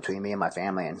wall between me and my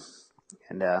family,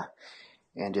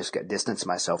 and just got distanced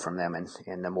myself from them.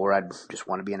 And the more I'd just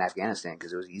want to be in Afghanistan,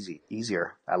 because it was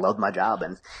easier. I loved my job,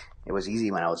 and it was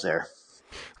easy when I was there.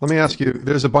 Let me ask you,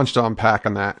 there's a bunch to unpack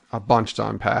on that, and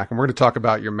we're going to talk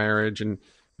about your marriage and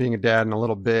being a dad in a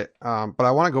little bit. But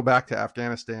I want to go back to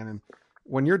Afghanistan. And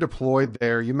when you're deployed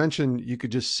there, you mentioned you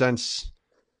could just sense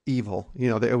evil,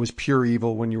 that it was pure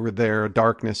evil when you were there,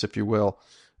 darkness, if you will.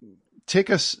 Take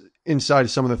us inside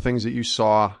some of the things that you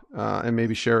saw, and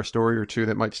maybe share a story or two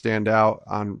that might stand out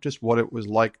on just what it was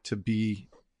like to be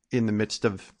in the midst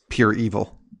of pure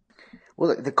evil.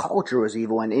 Well, the culture was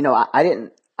evil, and I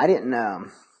didn't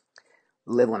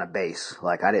live on a base.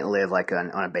 Like, I didn't live like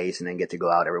on a base and then get to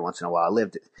go out every once in a while. I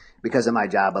lived, because of my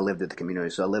job, I lived at the community.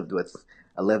 So I lived with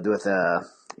all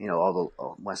the,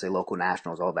 when I say local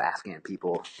nationals, all the Afghan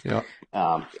people. Yeah.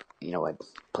 I'd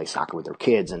play soccer with their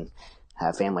kids and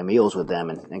have family meals with them,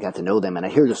 and got to know them. And I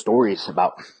hear the stories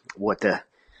about what the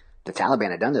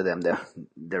Taliban had done to them,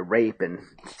 the rape and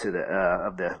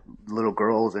of the little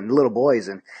girls and little boys,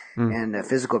 and the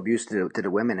physical abuse to the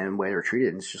women and the way they were treated.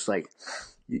 And it's just like,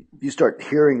 you start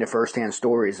hearing the firsthand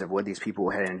stories of what these people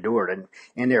had endured,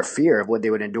 and their fear of what they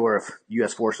would endure if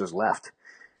U.S. forces left.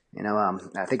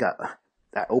 I think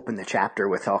I opened the chapter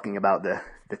with talking about the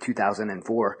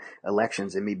 2004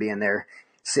 elections, and me being there,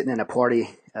 sitting in a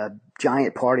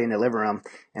giant party in the living room,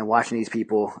 and watching these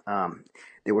people.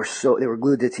 They were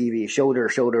glued to TV, shoulder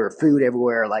to shoulder, food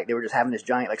everywhere. Like, they were just having this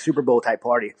giant, like, Super Bowl type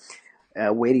party,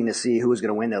 waiting to see who was going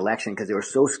to win the election, because they were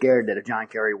so scared that if John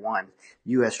Kerry won,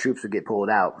 U.S. troops would get pulled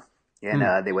out,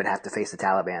 and they would have to face the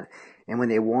Taliban. And when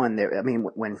they won,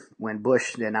 when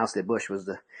Bush, they announced that Bush was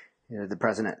the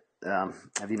president of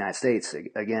the United States.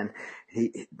 Again,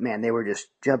 they were just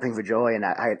jumping for joy, and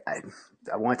I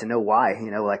wanted to know why,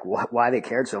 like why they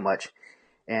cared so much.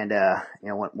 And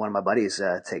one of my buddies,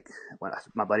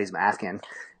 my Afghan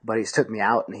buddies, took me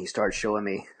out, and he started showing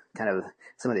me kind of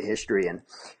some of the history, and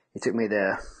he took me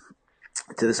to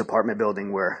this apartment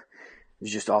building where it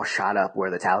was just all shot up,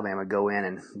 where the Taliban would go in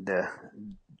and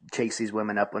chase these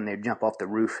women up when they'd jump off the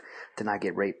roof to not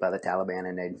get raped by the Taliban,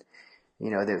 and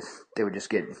they would just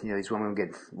get, these women would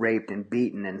get raped and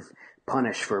beaten and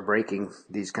punished for breaking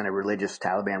these kind of religious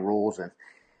Taliban rules.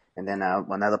 And then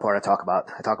another part I talk about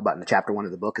in the chapter 1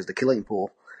 of the book is the killing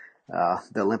pool,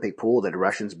 the Olympic pool that the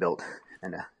Russians built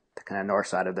in the kind of north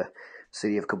side of the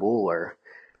city of Kabul,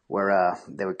 where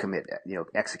they would commit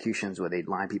executions, where they'd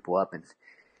line people up and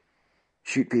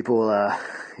shoot people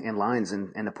in lines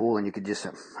in the pool. And you could just,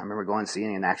 I remember going and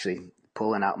seeing and actually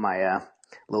pulling out my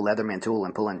little Leatherman tool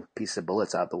and pulling pieces of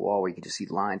bullets out the wall, where you could just see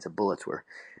lines of bullets where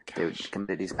they would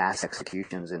commit these mass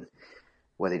executions, and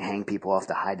where they'd hang people off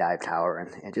the high dive tower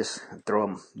and just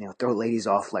throw ladies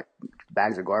off like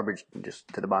bags of garbage just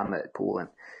to the bottom of that pool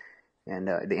and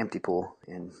the empty pool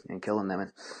and killing them.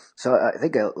 And so I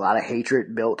think a lot of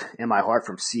hatred built in my heart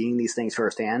from seeing these things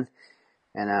firsthand.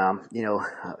 And,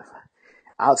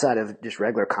 outside of just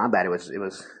regular combat, it was,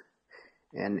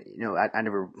 I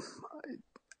never,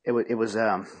 it was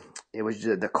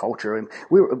just the culture. And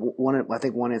I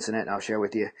think one incident I'll share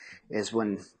with you is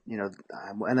when,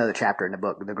 another chapter in the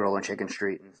book, The Girl on Chicken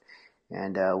Street.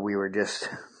 And we were just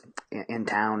in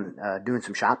town, doing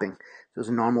some shopping. So it was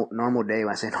a normal day.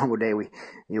 When I say normal day, we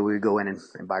would go in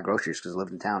and buy groceries because I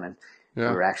lived in town, and we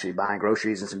were actually buying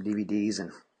groceries and some DVDs.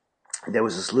 And there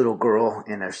was this little girl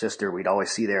and her sister we'd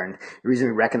always see there. And the reason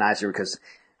we recognized her because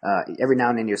every now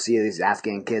and then you'll see these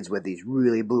Afghan kids with these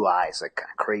really blue eyes, like kind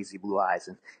of crazy blue eyes.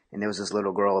 And there was this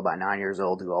little girl about 9 years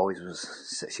old who always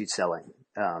she'd selling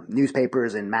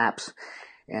newspapers and maps.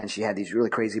 And she had these really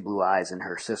crazy blue eyes, and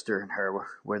her sister and her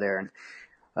were there. And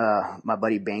my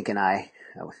buddy Bank and I,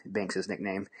 Bank's his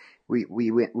nickname, we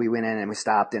went in and we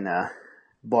stopped and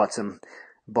bought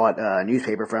a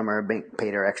newspaper from her. Bank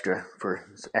paid her extra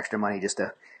money just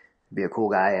to be a cool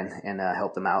guy and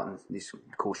help them out, and these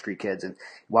cool street kids. And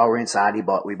while we're inside, we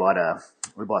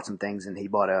bought some things, and he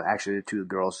bought actually the two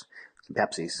girls some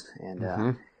Pepsis,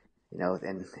 and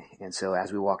and so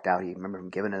as we walked out, he remembered him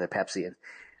giving her the Pepsi, and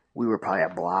we were probably a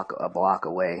block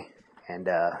away, and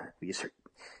we just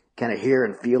kind of hear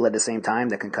and feel at the same time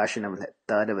the concussion of the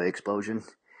thud of an explosion.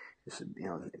 Just,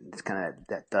 it's kind of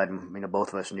that thud.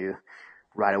 Both of us knew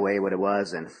right away what it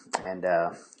was, and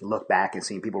looked back and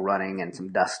seen people running and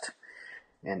some dust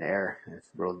in the air. It's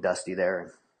real dusty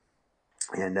there,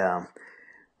 and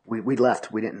we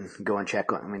left. We didn't go and check.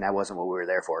 That wasn't what we were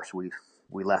there for. So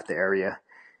we left the area.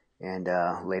 And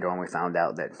later on, we found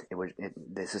out that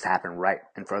this has happened right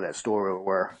in front of that store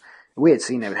where we had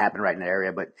seen it happen right in the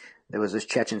area. But there was this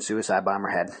Chechen suicide bomber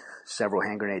had several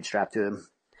hand grenades strapped to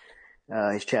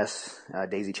his chest,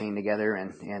 daisy chained together,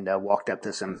 and walked up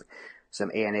to some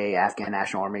ANA, Afghan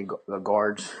National Army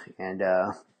guards, and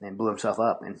blew himself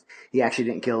up. And he actually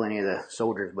didn't kill any of the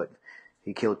soldiers, but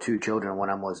he killed two children.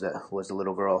 One of them was the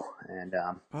little girl, and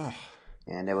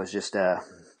it was just.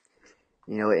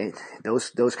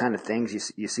 Those kind of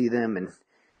things you see them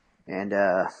and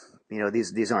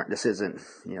this isn't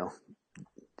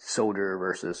soldier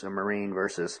versus a Marine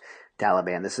versus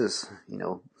Taliban. This is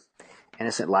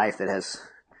innocent life that has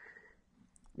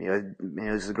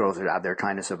these girls are out there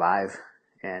trying to survive,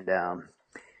 and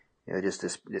just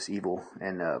this evil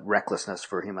and recklessness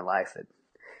for human life that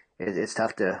it's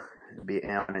tough to be.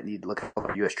 You look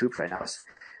at U.S. troops right now.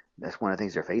 That's one of the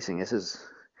things they're facing. This is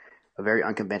a very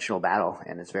unconventional battle,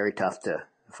 and it's very tough to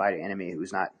fight an enemy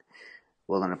who's not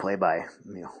willing to play by,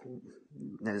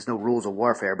 there's no rules of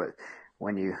warfare, but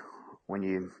when you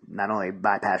not only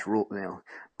bypass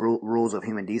rules of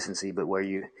human decency, but where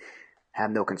you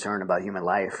have no concern about human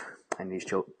life and these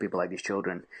people like these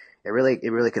children, it really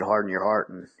could harden your heart,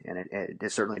 and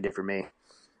it certainly did for me.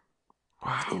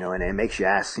 Wow. And it makes you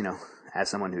ask, as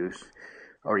someone who's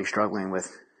already struggling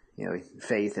with,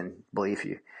 faith and belief,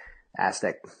 you ask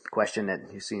that question that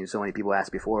you've seen so many people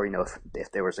ask before.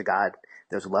 If there was a God,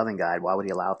 there's a loving God, why would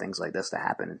He allow things like this to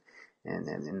happen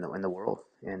in the world?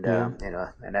 And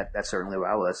and that's certainly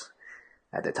where I was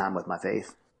at the time with my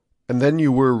faith. And then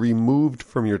you were removed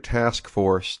from your task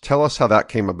force. Tell us how that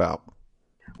came about.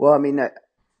 Well,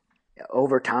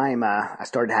 over time, I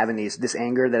started having this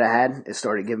anger that I had. It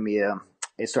started giving me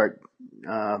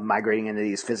migrating into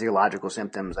these physiological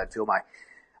symptoms. I feel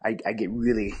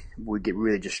would get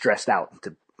really just stressed out,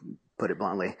 to put it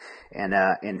bluntly. And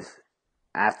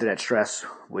after that stress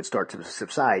would start to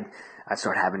subside, I'd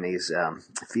start having these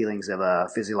feelings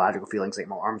of physiological feelings, like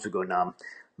my arms would go numb,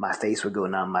 my face would go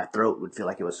numb, my throat would feel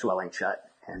like it was swelling shut,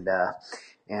 and I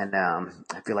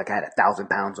feel like I had 1,000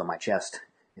 pounds on my chest,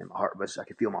 and my heart was, I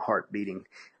could feel my heart beating,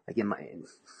 like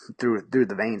through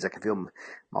the veins. I could feel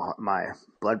my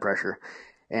blood pressure,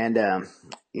 and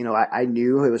I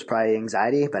knew it was probably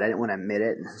anxiety, but I didn't want to admit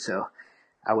it, so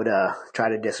I would try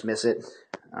to dismiss it,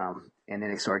 and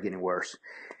then it started getting worse.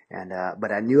 And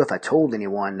but I knew if I told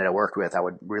anyone that I worked with, I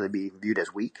would really be viewed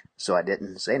as weak, so I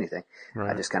didn't say anything.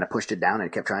 Right. I just kind of pushed it down and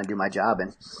kept trying to do my job.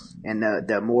 And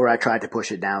the more I tried to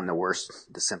push it down, the worse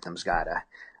the symptoms got.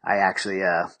 I actually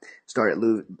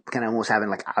started kind of almost having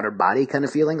like out of body kind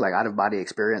of feeling, like out of body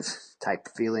experience type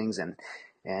feelings, and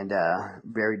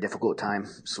very difficult time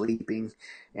sleeping.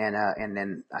 And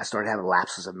then I started having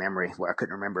lapses of memory where I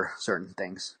couldn't remember certain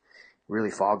things,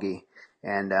 really foggy.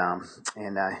 And I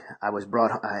was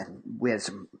we had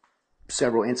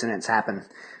several incidents happen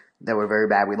that were very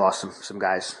bad. We lost some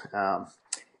guys, and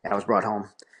I was brought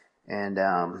home, and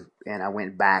I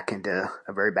went back into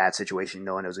a very bad situation,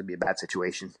 knowing it was going to be a bad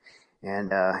situation.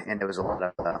 And there was a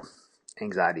lot of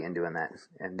anxiety in doing that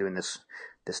and doing this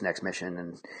next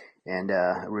mission, and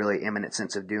a really imminent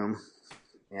sense of doom.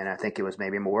 And I think it was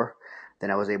maybe more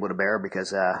than I was able to bear,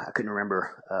 because I couldn't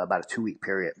remember about a 2-week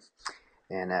period.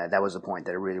 And that was the point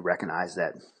that I really recognized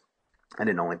that I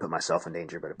didn't only put myself in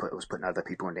danger, but I was putting other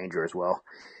people in danger as well.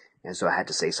 And so I had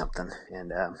to say something.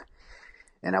 And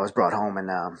I was brought home,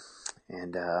 and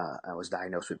I was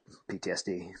diagnosed with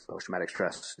PTSD, post-traumatic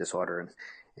stress disorder.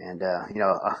 And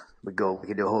we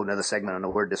could do a whole other segment on the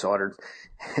word disordered,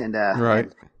 and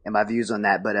right. and my views on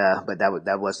that. But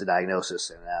that was the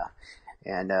diagnosis,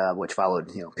 and which followed,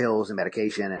 pills and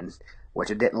medication, and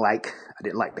which I didn't like. I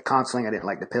didn't like the counseling. I didn't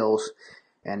like the pills.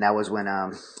 And that was when,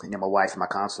 my wife and my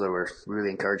counselor were really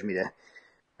encouraging me to.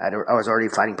 I was already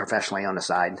fighting professionally on the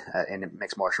side in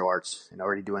mixed martial arts, and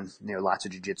already doing lots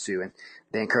of jiu-jitsu, and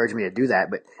they encouraged me to do that.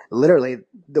 But literally,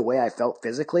 the way I felt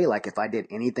physically, like if I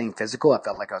did anything physical, I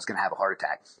felt like I was going to have a heart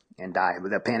attack and die. But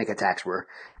the panic attacks were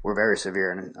very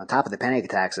severe, and on top of the panic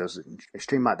attacks, there was an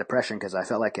extreme amount of depression because I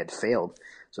felt like I had failed.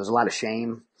 So there was a lot of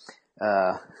shame,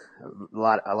 a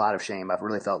lot of shame. I've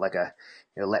really felt like I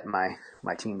let my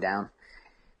team down.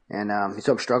 And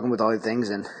so I'm struggling with all the things,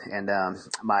 and I'm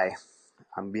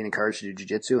being encouraged to do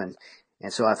jiu-jitsu, and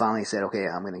so I finally said, okay,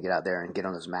 I'm going to get out there and get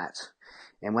on those mats.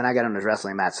 And when I got on those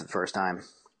wrestling mats for the first time,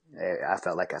 I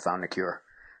felt like I found a cure.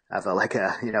 I felt like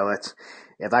it's,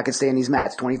 if I could stay in these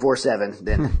mats 24/7,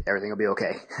 then everything will be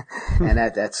okay. And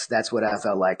that's what I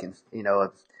felt like. And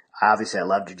obviously I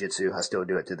love jiu-jitsu. I still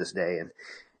do it to this day.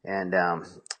 And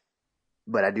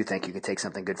but I do think you could take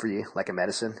something good for you, like a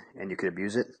medicine, and you could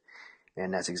abuse it.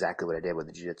 And that's exactly what I did with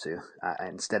the jiu-jitsu.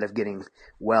 Instead of getting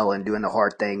well and doing the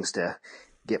hard things to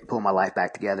pull my life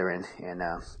back together and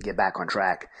get back on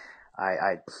track,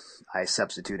 I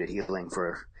substituted healing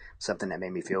for something that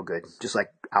made me feel good, just like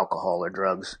alcohol or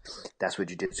drugs. That's what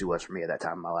jiu-jitsu was for me at that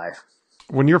time in my life.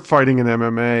 When you're fighting in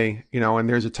MMA, and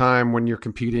there's a time when you're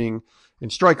competing in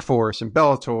Strikeforce and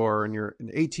Bellator, and you're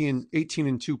an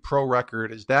 18-2 pro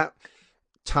record, is that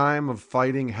time of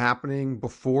fighting happening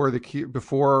before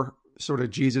sort of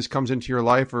Jesus comes into your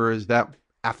life, or is that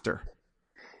after?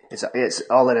 It's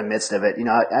all in the midst of it.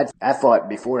 I fought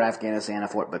before Afghanistan. I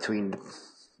fought between.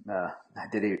 I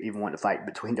didn't even want to fight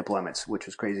between deployments, which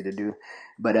was crazy to do.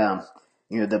 But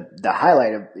the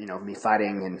highlight of me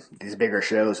fighting in these bigger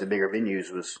shows and bigger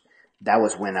venues was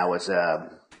when I was.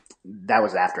 That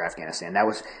was after Afghanistan. That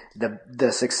was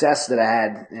the success that I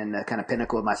had, and the kind of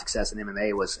pinnacle of my success in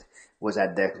MMA was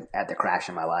at the crash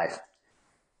in my life.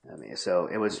 I mean, so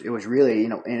it was really,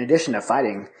 in addition to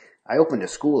fighting, I opened a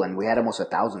school and we had almost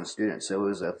 1,000 students. So it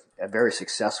was a very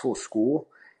successful school.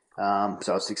 So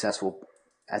I was successful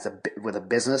with a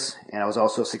business, and I was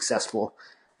also successful,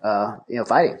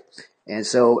 fighting. And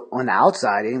so on the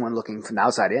outside, anyone looking from the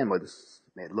outside in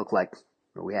it looked like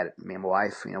me and my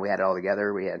wife, we had it all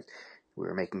together. We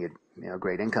were making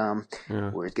great income. Yeah.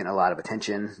 We were getting a lot of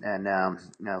attention and,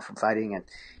 from fighting.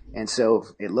 And so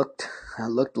it looked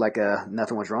like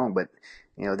nothing was wrong, but,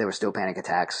 there were still panic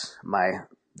attacks.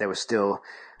 There was still,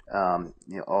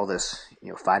 all this,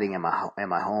 fighting in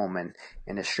my home and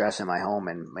the stress in my home,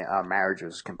 and our marriage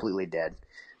was completely dead.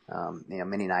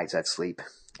 Many nights I'd sleep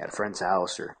at a friend's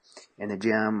house or in the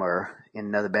gym or in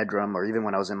another bedroom, or even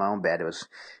when I was in my own bed. It was,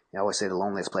 I always say the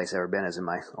loneliest place I've ever been is in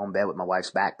my own bed with my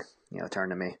wife's back,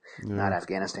 turned to me, not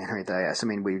Afghanistan or anything else. I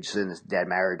mean, we were just in this dead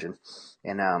marriage, and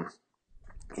it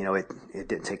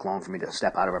didn't take long for me to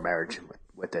step out of our marriage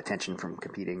with the attention from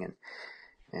competing.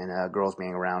 girls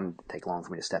being around take long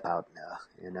for me to step out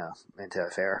into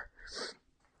a fair.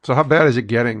 So how bad is it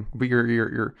getting? But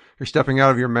you're stepping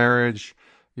out of your marriage.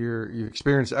 You've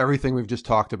experienced everything we've just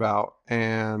talked about,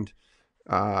 and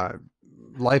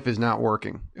life is not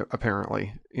working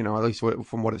apparently. At least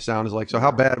from what it sounds like. So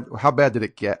how bad did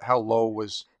it get? How low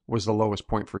was the lowest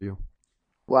point for you?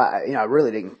 Well, I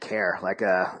really didn't care. I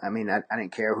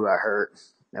didn't care who I hurt.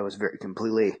 That was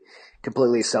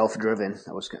completely self-driven.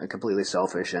 I was completely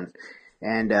selfish, and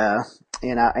I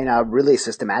really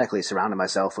systematically surrounded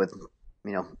myself with,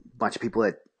 a bunch of people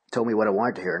that told me what I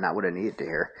wanted to hear, not what I needed to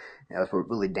hear. That was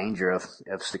really danger of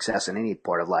success in any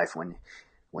part of life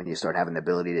when you start having the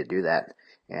ability to do that.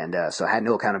 And so I had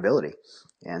no accountability.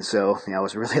 And so, I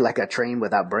was really like a train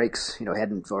without brakes,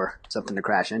 heading for something to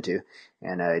crash into.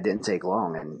 And it didn't take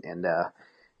long. And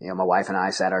my wife and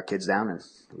I sat our kids down and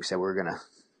we said we were going to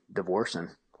divorce and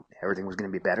everything was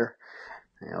going to be better.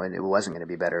 And it wasn't going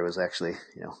to be better. It was actually,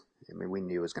 we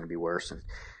knew it was going to be worse. And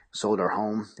sold our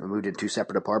home. We moved in 2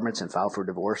 separate apartments and filed for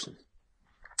divorce.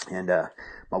 And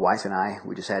my wife and I,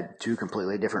 we just had 2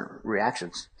 completely different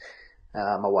reactions.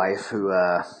 My wife, who,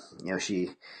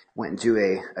 she went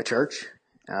into a church,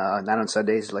 not on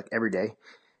Sundays, like every day,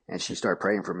 and she started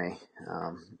praying for me.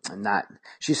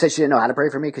 She said she didn't know how to pray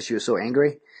for me because she was so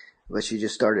angry, but she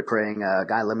just started praying,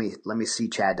 God, let me see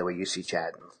Chad the way you see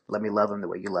Chad. Let me love him the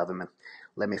way you love him, and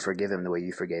let me forgive him the way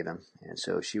you forgave him. And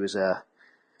so she was,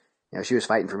 she was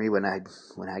fighting for me when I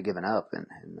had given up and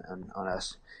on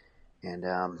us. And,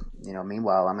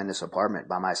 meanwhile, I'm in this apartment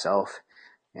by myself.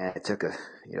 And it took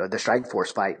the strike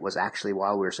force fight was actually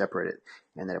while we were separated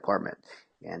in that apartment.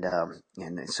 And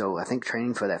so I think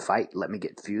training for that fight let me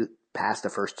get past the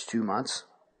first 2 months.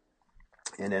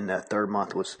 And then the 3rd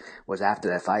month was after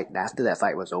that fight. And after that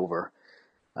fight was over,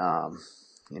 I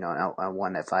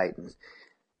won that fight and was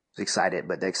excited,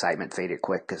 but the excitement faded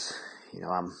quick because,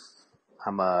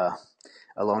 I'm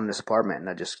alone in this apartment and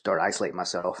I just started isolating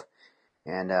myself.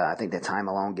 And I think that time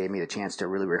alone gave me the chance to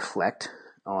really reflect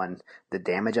on the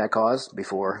damage I caused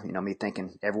before, me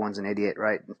thinking everyone's an idiot,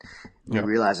 right? Me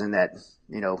realizing that,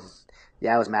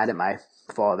 I was mad at my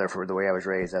father for the way I was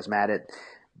raised. I was mad at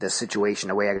the situation,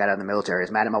 the way I got out of the military. I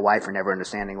was mad at my wife for never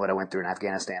understanding what I went through in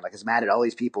Afghanistan. I was mad at all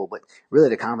these people, but really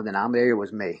the common denominator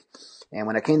was me. And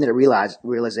when I came to the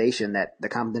realization that the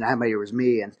common denominator was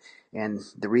me and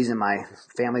the reason my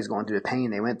family's going through the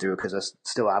pain they went through, because I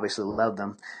still obviously love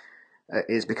them,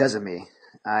 is because of me.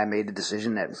 I made the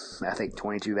decision that I think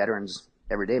 22 veterans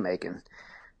every day make, and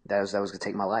that was going to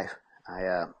take my life.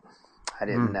 I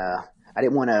didn't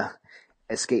want to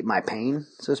escape my pain,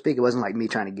 so to speak. It wasn't like me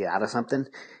trying to get out of something.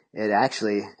 It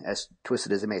actually, as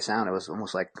twisted as it may sound, it was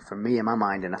almost like, for me in my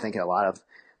mind, and I think in a lot of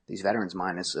these veterans'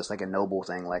 mind, it's just like a noble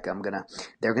thing. Like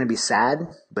they're gonna be sad,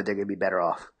 but they're gonna be better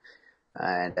off.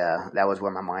 And that was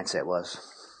where my mindset was.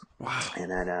 Wow.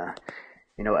 And then, I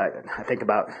think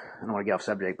about, I don't want to get off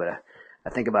subject, but I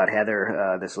think about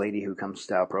Heather, this lady who comes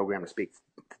to our program to speak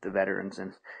to the veterans,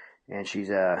 and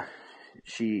her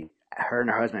and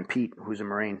her husband Pete, who's a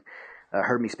Marine,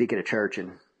 heard me speak at a church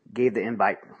and gave the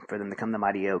invite for them to come to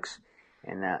Mighty Oaks,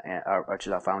 which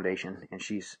is our foundation.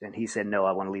 And he said, no,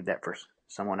 I want to leave that for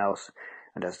someone else,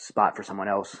 and a spot for someone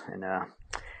else. And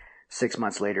 6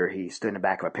 months later, he stood in the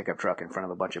back of a pickup truck in front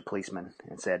of a bunch of policemen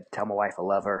and said, tell my wife I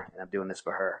love her, and I'm doing this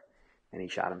for her. And he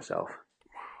shot himself.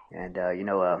 And,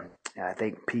 I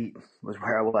think Pete was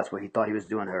where I was, where he thought he was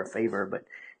doing her a favor. But,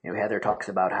 Heather talks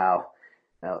about how,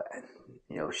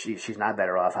 she's not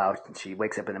better off, how she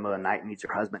wakes up in the middle of the night and needs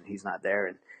her husband. He's not there,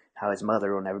 and how his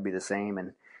mother will never be the same,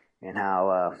 and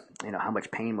how, how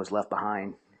much pain was left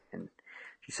behind. And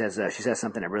she says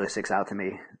something that really sticks out to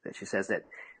me, that she says that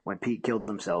when Pete killed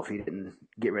himself, he didn't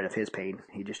get rid of his pain.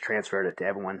 He just transferred it to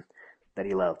everyone that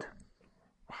he loved.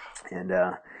 And,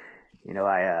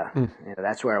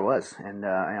 that's where I was. And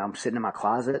I'm sitting in my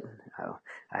closet.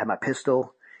 I have my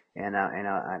pistol, and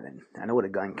I know what a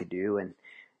gun could do. And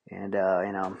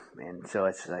so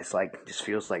it's like, just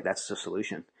feels like that's the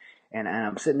solution. And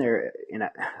I'm sitting there, and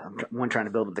I'm trying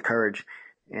to build up the courage.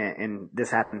 And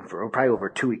this happened for probably over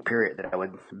a 2-week period that I was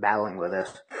battling with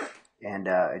this, and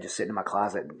just sitting in my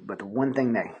closet. But the one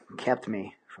thing that kept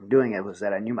me from doing it was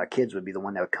that I knew my kids would be the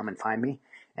one that would come and find me,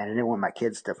 and I didn't want my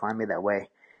kids to find me that way,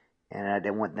 and I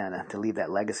didn't want them to leave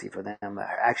that legacy for them. I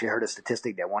actually heard a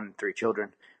statistic that 1 in 3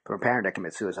 children from a parent that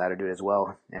commits suicide would do it as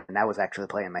well, and that was actually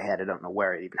playing in my head. I don't know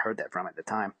where I even heard that from at the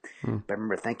time, but I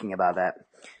remember thinking about that.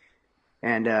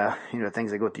 And,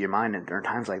 things that go through your mind during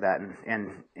times like that.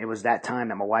 And it was that time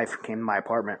that my wife came to my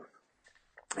apartment,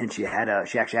 and she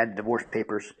actually had divorce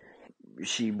papers.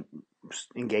 She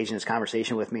engaged in this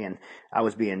conversation with me, and I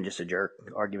was being just a jerk,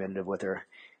 argumentative with her.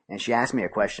 And she asked me a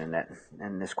question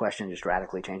and this question just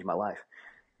radically changed my life.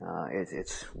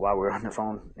 It's while we're on the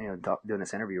phone, doing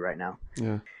this interview right now.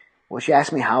 Yeah. Well, she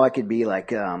asked me how I could be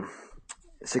like,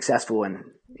 successful in,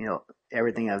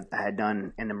 everything I had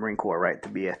done in the Marine Corps, right?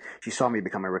 She saw me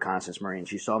become a reconnaissance Marine.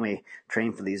 She saw me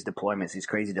train for these deployments, these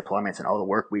crazy deployments and all the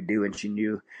work we do. And she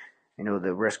knew,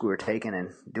 the risk we were taking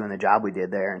and doing the job we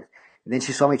did there. And then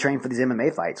she saw me train for these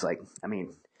MMA fights. Like, I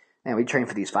mean, man, we train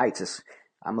for these fights.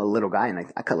 I'm a little guy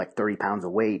and I cut like 30 pounds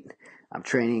of weight. I'm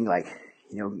training like,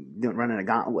 running a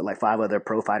gauntlet with like 5 other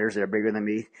pro fighters that are bigger than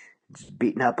me, just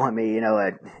beating up on me.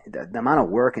 The amount of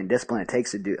work and discipline it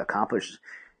takes to accomplish,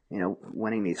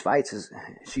 winning these fights is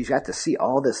she's got to see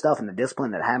all this stuff and the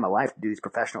discipline that I had in my life to do these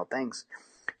professional things.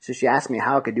 So she asked me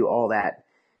how I could do all that.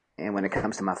 And when it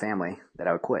comes to my family, that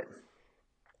I would quit.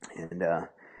 And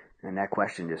that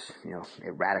question just,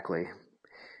 it radically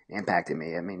impacted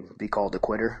me. I mean, be called a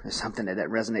quitter is something that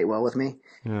resonate well with me.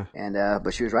 Yeah. And,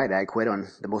 but she was right. I quit on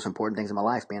the most important things in my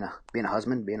life, being a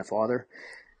husband, being a father,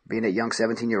 being a young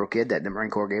 17-year-old kid that the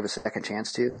Marine Corps gave a second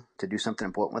chance to do something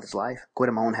important with his life, quit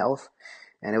on my own health.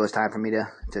 And it was time for me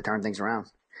to turn things around.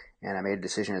 And I made a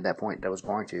decision at that point that I was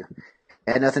going to.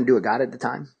 It had nothing to do with God at the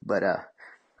time, but, a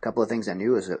couple of things I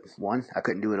knew is that 1, I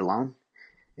couldn't do it alone.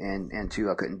 And 2,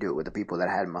 I couldn't do it with the people that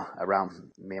I had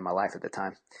around me in my life at the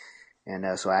time.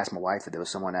 And so I asked my wife if there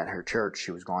was someone at her church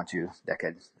she was going to a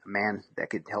man that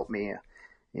could help me,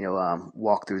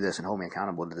 walk through this and hold me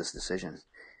accountable to this decision.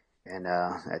 And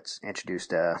that's introduced,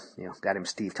 got him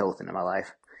Steve Toth into my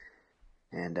life.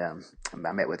 And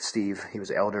I met with Steve. He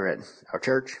was an elder at our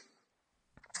church.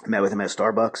 I met with him at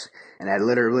Starbucks, and I had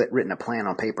literally written a plan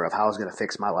on paper of how I was going to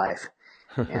fix my life.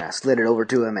 And I slid it over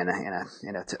to him, and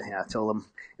I told him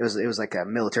it was like a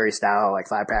military style, like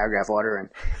 5-paragraph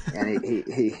order, and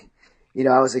he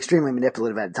I was extremely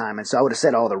manipulative at the time, and so I would have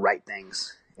said all the right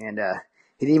things, and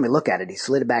he didn't even look at it. He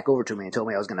slid it back over to me and told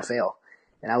me I was going to fail,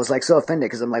 and I was like so offended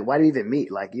because I'm like, why do you even meet?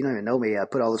 Like, you don't even know me. I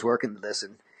put all this work into this,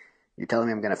 and you're telling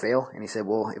me I'm going to fail? And he said,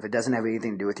 well, if it doesn't have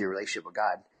anything to do with your relationship with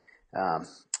God,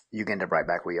 you can end up right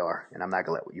back where you are, and I'm not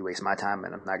going to let you waste my time,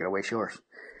 and I'm not going to waste yours.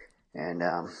 And,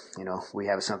 we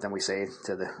have something we say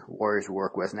to the warriors we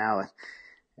work with now.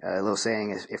 A little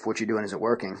saying is, if what you're doing isn't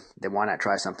working, then why not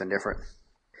try something different?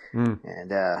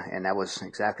 And that was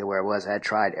exactly where I was. I had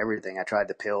tried everything. I tried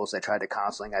the pills. I tried the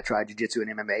counseling. I tried jiu-jitsu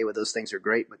and MMA, where those things are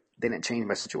great, but they didn't change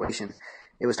my situation.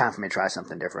 It was time for me to try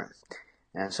something different.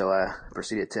 And so I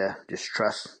proceeded to just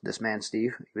trust this man,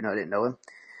 Steve, even though I didn't know him,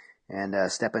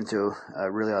 and step into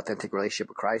a really authentic relationship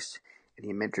with Christ. And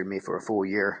he mentored me for a full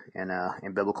year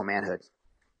in biblical manhood.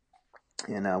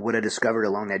 And what I discovered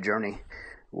along that journey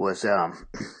was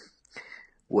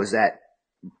that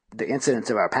the incidents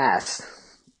of our past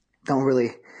don't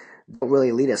really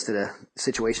lead us to the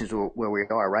situations where we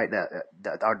are, right?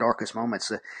 Our darkest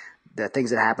moments, the things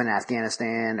that happen in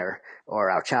Afghanistan or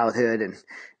our childhood, and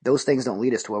those things don't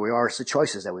lead us to where we are. It's the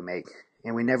choices that we make.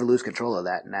 And we never lose control of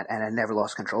that. And I never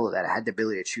lost control of that. I had the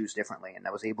ability to choose differently. And I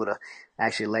was able to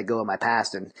actually let go of my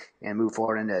past and move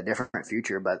forward into a different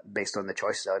future, but based on the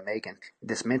choices I would make. And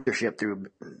this mentorship through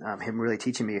him really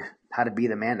teaching me how to be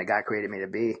the man that God created me to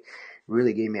be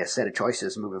really gave me a set of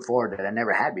choices moving forward that I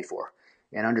never had before.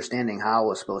 And understanding how I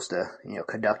was supposed to,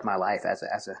 conduct my life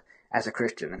as a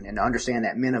Christian, and to understand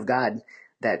that men of God,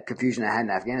 that confusion I had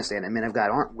in Afghanistan, that men of God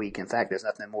aren't weak. In fact, there's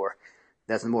nothing more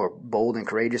bold and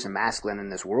courageous and masculine in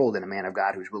this world than a man of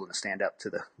God who's willing to stand up to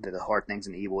the hard things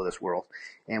and the evil of this world.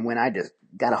 And when I just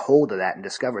got a hold of that and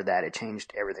discovered that, it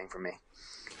changed everything for me.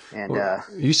 And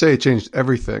you say it changed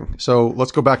everything. So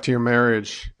let's go back to your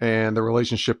marriage and the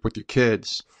relationship with your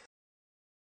kids.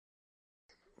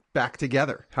 Back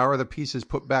together. How are the pieces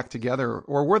put back together,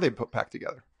 or were they put back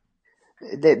together?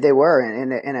 They were,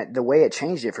 and the way it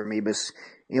changed it for me was,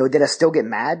 did I still get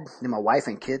mad? Did my wife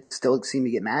and kids still see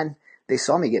me get mad? They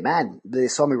saw me get mad. They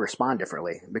saw me respond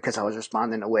differently because I was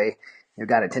responding the way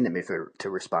God intended me to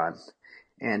respond.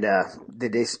 And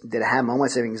did I have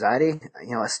moments of anxiety?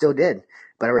 I still did,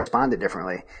 but I responded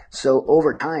differently. So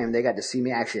over time, they got to see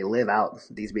me actually live out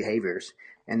these behaviors,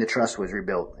 and the trust was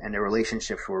rebuilt, and the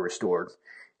relationships were restored.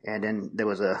 And then there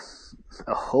was a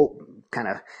hope kind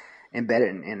of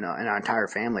embedded in our entire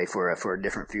family for a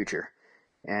different future.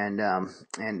 And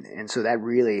so that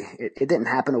really, it didn't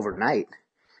happen overnight,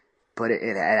 but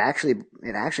it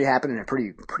actually happened in a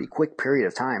pretty quick period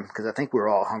of time, because I think we were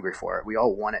all hungry for it. We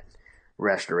all wanted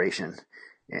restoration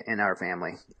in our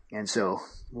family. And so,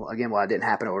 while it didn't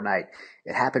happen overnight,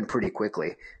 it happened pretty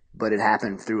quickly, but it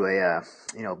happened through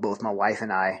both my wife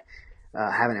and I,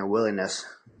 having a willingness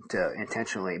to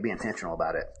be intentional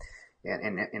about it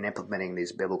and implementing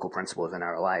these biblical principles in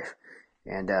our life.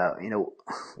 And,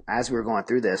 as we were going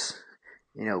through this,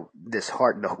 when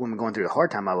we're going through the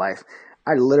hard time of my life,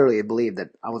 I literally believed that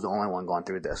I was the only one going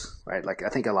through this, right? Like, I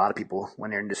think a lot of people, when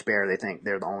they're in despair, they think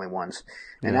they're the only ones.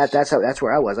 And Yes. that's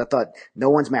where I was. I thought no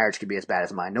one's marriage could be as bad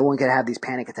as mine. No one could have these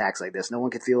panic attacks like this. No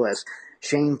one could feel as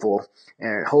shameful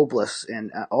and hopeless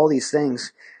and all these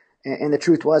things. And the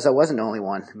truth was, I wasn't the only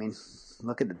one. I mean,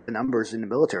 look at the numbers in the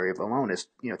military alone is,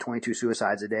 22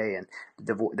 suicides a day and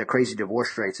the crazy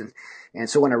divorce rates. And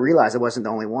so when I realized I wasn't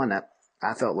the only one,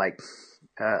 I felt like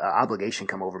an obligation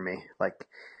come over me. Like,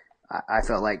 I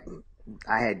felt like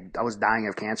I was dying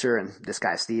of cancer, and this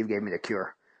guy Steve gave me the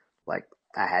cure. Like,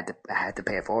 I had to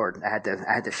pay it forward. I had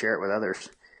to share it with others.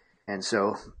 And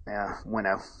so when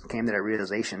I came to that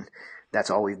realization, that's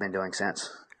all we've been doing since.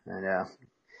 And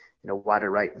why to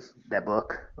write that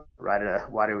book?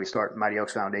 Why do we start Mighty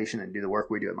Oaks Foundation and do the work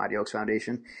we do at Mighty Oaks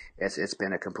Foundation? It's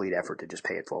been a complete effort to just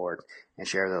pay it forward and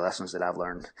share the lessons that I've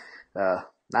learned.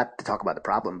 Not to talk about the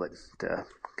problem, but to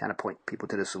kind of point people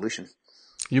to the solution.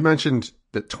 You mentioned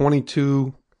that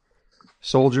 22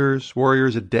 soldiers,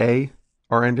 warriors a day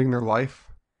are ending their life.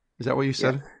 Is that what you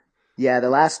said? Yeah. The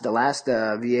last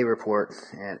VA report,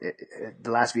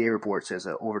 the last VA report says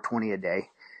over 20 a day.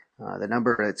 The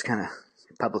number that's kind of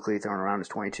publicly thrown around is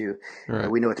 22.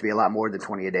 Right. We know it to be a lot more than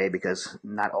 20 a day because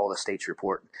not all the states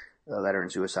report veteran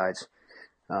suicides.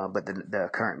 But the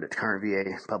current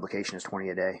VA publication is 20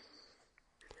 a day.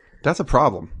 That's a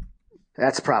problem.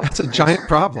 That's a problem. That's a giant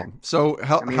problem. So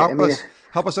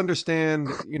help us understand,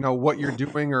 what you're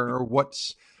doing or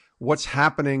what's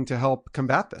happening to help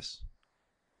combat this.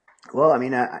 Well, I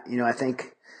mean, I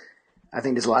think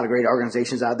there's a lot of great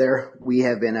organizations out there. We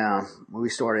have been, we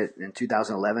started in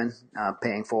 2011,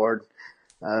 paying forward,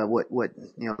 what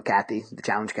Kathy, the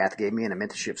challenge Kathy gave me and the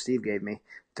mentorship Steve gave me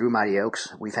through Mighty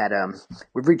Oaks. We've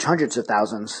reached hundreds of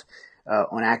thousands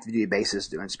on active duty basis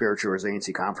doing spiritual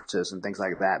resiliency conferences and things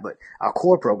like that. But our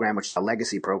core program, which is a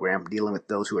legacy program dealing with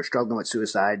those who are struggling with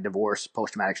suicide, divorce,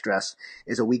 post-traumatic stress,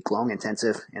 is a week-long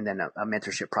intensive and then a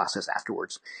mentorship process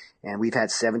afterwards. And we've had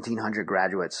 1,700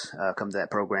 graduates come to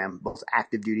that program, both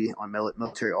active duty on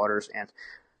military orders and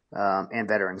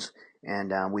veterans.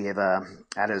 And we have out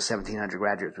of the 1,700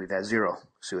 graduates, we've had 0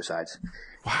 suicides.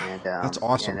 Wow, and that's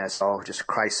awesome. And that's all just a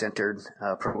Christ-centered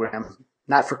program.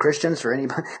 Not for Christians, for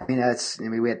anybody. We had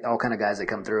all kind of guys that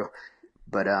come through,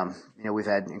 but we've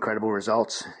had incredible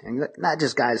results, and not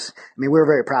just guys. We're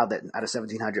very proud that out of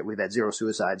 1,700, we've had 0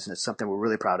 suicides, and it's something we're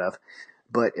really proud of.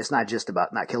 But it's not just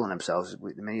about not killing themselves.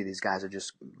 Many of these guys are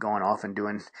just going off and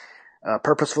doing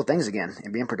purposeful things again,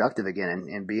 and being productive again,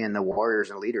 and being the warriors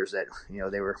and leaders that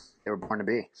they were born to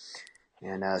be.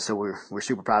 And so we're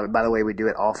super proud of it. By the way, we do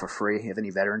it all for free. If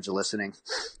any veterans are listening,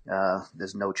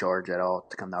 there's no charge at all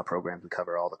to come to our program. We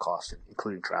cover all the costs,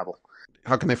 including travel.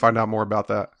 How can they find out more about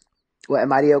that? Well, at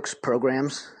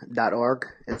mightyoaksprograms.org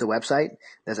is the website.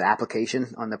 There's an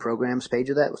application on the programs page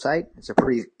of that site. It's a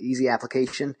pretty easy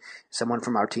application. Someone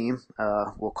from our team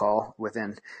will call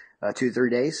within 2 to 3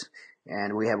 days.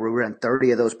 And we run 30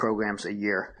 of those programs a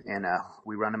year. And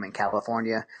we run them in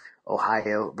California,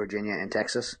 Ohio, Virginia, and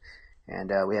Texas.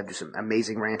 And we have just some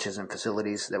amazing ranches and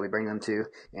facilities that we bring them to.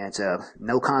 And it's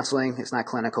no counseling. It's not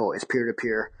clinical. It's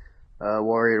peer-to-peer,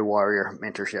 warrior-to-warrior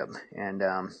mentorship. And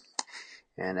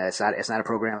it's not a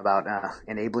program about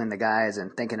enabling the guys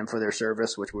and thanking them for their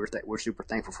service, which we're super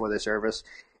thankful for their service.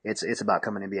 It's about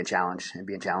coming and being challenged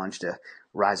to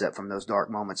rise up from those dark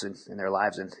moments in their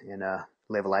lives and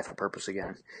live a life of purpose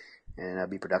again and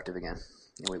be productive again.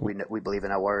 We believe in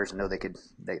our warriors and know they could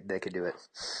do it.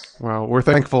 Well, we're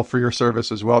thankful for your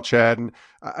service as well, Chad. And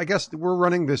I guess we're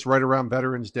running this right around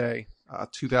Veterans Day,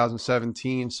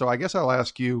 2017. So I guess I'll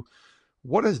ask you,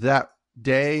 what is that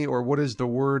day, or what is the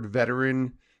word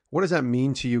veteran? What does that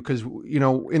mean to you? Because,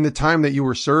 in the time that you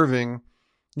were serving,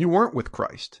 you weren't with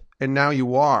Christ, and now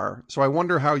you are. So I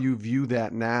wonder how you view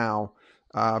that now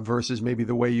versus maybe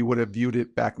the way you would have viewed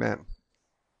it back then.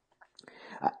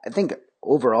 I think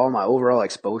my overall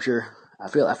exposure, I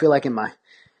feel like in my,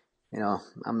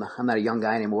 I'm not a young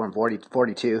guy anymore. I'm 42,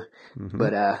 mm-hmm.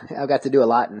 But I've got to do a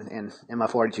lot in my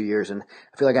 42 years, and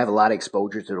I feel like I have a lot of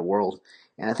exposure to the world.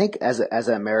 And I think as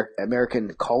an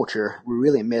American culture, we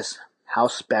really miss how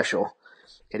special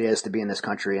it is to be in this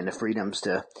country and the freedoms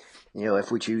to,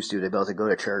 if we choose to be able to go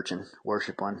to church and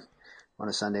worship on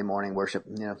a Sunday morning, worship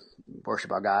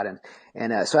our God.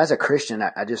 And so as a Christian,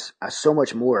 I so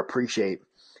much more appreciate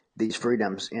these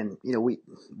freedoms. And,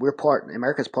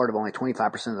 America's part of only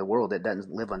 25% of the world that doesn't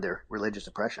live under religious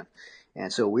oppression.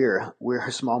 And so we're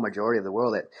a small majority of the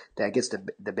world that gets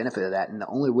the benefit of that. And the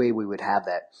only way we would have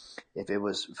that, if it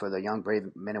was for the young,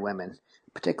 brave men and women,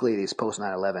 particularly these post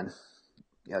 9/11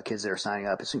 kids that are signing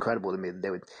up. It's incredible to me that they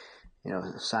would,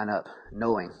 sign up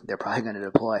knowing they're probably going to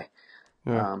deploy.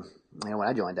 Yeah. When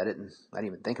I joined, I didn't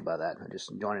even think about that. I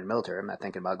just joined the military. I'm not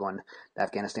thinking about going to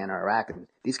Afghanistan or Iraq. And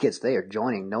these kids, they are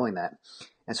joining knowing that.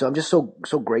 And so I'm just so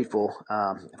grateful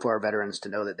for our veterans to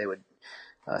know that they would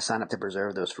sign up to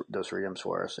preserve those freedoms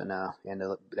for us, and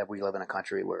that we live in a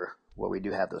country where we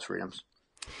do have those freedoms.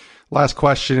 Last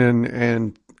question,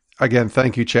 and again,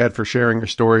 thank you, Chad, for sharing your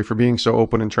story, for being so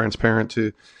open and transparent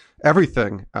to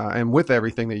everything and with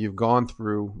everything that you've gone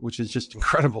through, which is just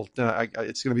incredible.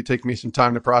 It's going to be taking me some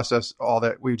time to process all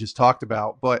that we just talked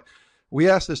about, but we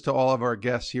ask this to all of our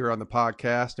guests here on the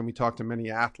podcast, and we talk to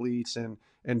many athletes and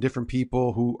different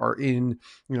people who are in,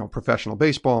 professional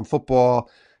baseball and football.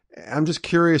 I'm just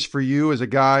curious for you, as a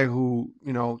guy who,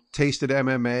 tasted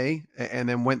MMA and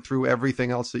then went through everything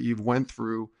else that you've went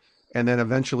through, and then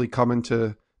eventually coming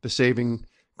to the saving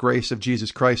grace of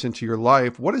Jesus Christ into your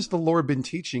life. What has the Lord been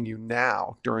teaching you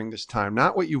now during this time?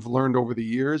 Not what you've learned over the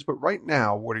years, but right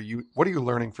now, what are you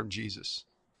learning from Jesus?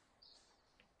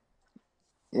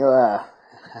 I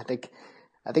think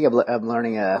I'm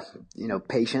learning,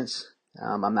 patience.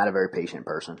 I'm not a very patient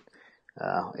person.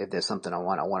 If there's something I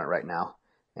want it right now,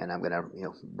 and I'm gonna,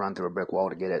 run through a brick wall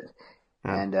to get it.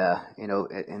 And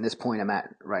in this point I'm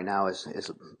at right now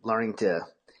is learning to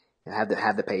have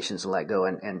the patience to let go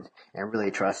and really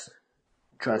trust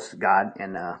God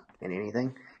in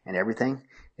anything and everything.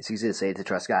 It's easy to say to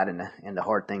trust God in the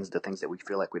hard things, the things that we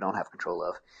feel like we don't have control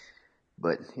of.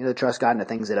 But trust God in the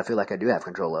things that I feel like I do have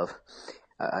control of.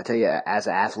 I tell you, as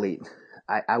an athlete,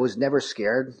 I was never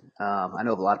scared. I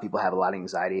know a lot of people have a lot of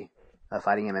anxiety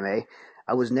fighting MMA.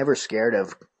 I was never scared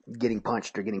of getting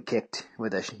punched or getting kicked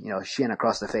with a shin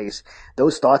across the face.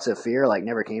 Those thoughts of fear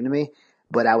never came to me,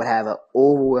 but I would have an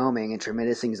overwhelming and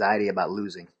tremendous anxiety about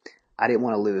losing. I didn't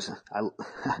want to lose.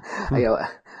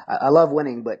 I love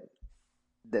winning, but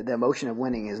the emotion of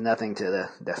winning is nothing to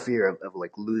the fear of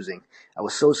losing. I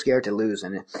was so scared to lose,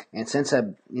 and since I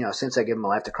gave my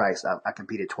life to Christ, I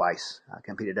competed twice. I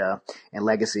competed in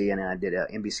Legacy, and then I did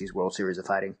NBC's World Series of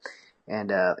Fighting, and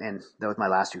that was my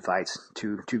last two fights,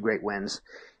 two great wins.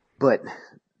 But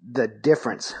the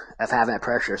difference of having that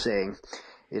pressure, saying,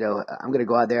 I'm going to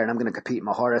go out there and I'm going to compete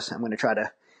my hardest. I'm going to try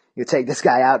to take this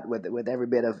guy out with every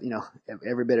bit of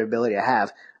ability I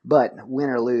have, but win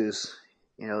or lose,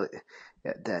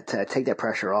 to take that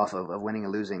pressure off of winning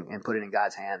and losing and put it in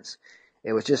God's hands.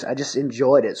 It was I just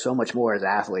enjoyed it so much more as an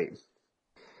athlete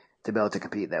to be able to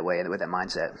compete that way with that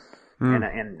mindset. And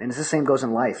it's the same goes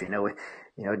in life,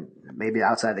 maybe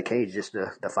outside the cage, just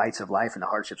the fights of life and the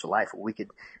hardships of life, we could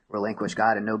relinquish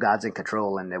God and know God's in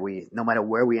control, and that no matter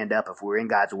where we end up, if we're in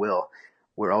God's will,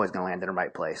 we're always going to land in the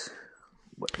right place,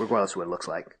 regardless of what it looks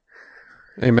like.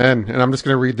 Amen. And I'm just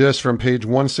going to read this from page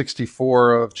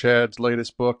 164 of Chad's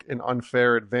latest book, An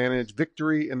Unfair Advantage,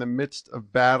 Victory in the Midst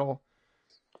of Battle.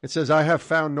 It says, I have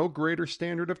found no greater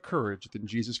standard of courage than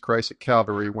Jesus Christ at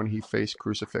Calvary when he faced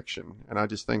crucifixion. And I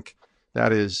just think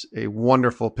that is a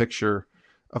wonderful picture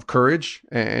of courage.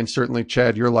 And certainly,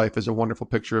 Chad, your life is a wonderful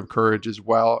picture of courage as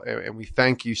well. And we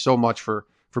thank you so much for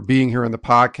being here on the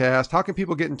podcast. How can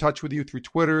people get in touch with you? Through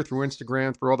Twitter, through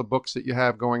Instagram, through all the books that you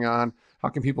have going on? How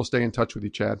can people stay in touch with you,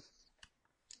 Chad?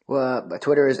 Well,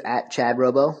 Twitter is at Chad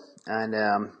Robo, and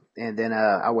then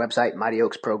our website,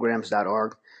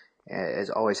 mightyoaksprograms.org, as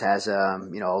always has all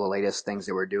the latest things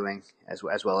that we're doing, as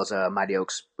well as Mighty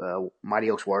Oaks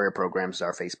Warrior Programs,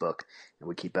 our Facebook, and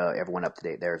we keep everyone up to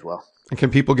date there as well. And can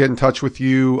people get in touch with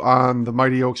you on the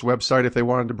Mighty Oaks website if they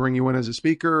wanted to bring you in as a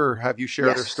speaker, or have you share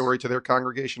their story to their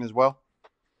congregation as well?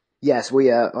 Yes,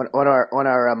 we on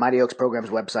our Mighty Oaks Programs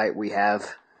website, we have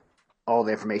all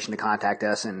the information to contact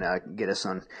us and get us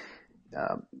on,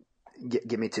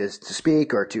 get me to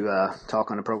speak or to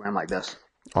talk on a program like this.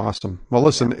 Awesome. Well,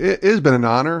 listen, it has been an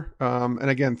honor. And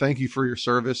again, thank you for your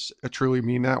service. I truly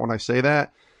mean that when I say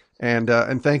that. And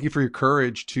thank you for your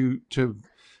courage to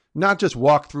not just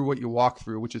walk through what you walk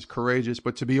through, which is courageous,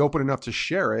 but to be open enough to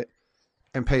share it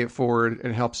and pay it forward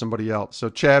and help somebody else. So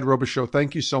Chad Robichaux,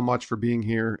 thank you so much for being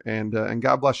here, and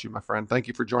God bless you, my friend. Thank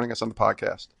you for joining us on the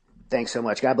podcast. Thanks so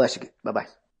much. God bless you. Bye-bye.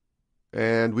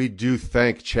 And we do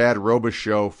thank Chad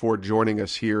Robichaux for joining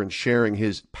us here and sharing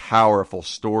his powerful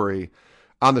story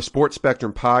on the Sports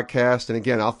Spectrum podcast. And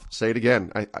again, I'll say it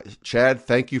again. Chad,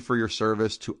 thank you for your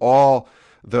service to all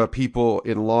the people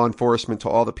in law enforcement, to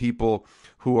all the people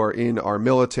who are in our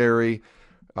military,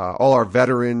 all our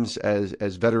veterans,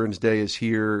 as Veterans Day is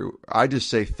here. I just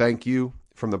say thank you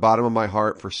from the bottom of my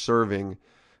heart for serving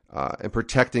and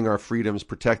protecting our freedoms,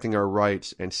 protecting our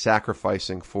rights, and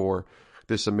sacrificing for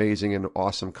this amazing and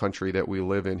awesome country that we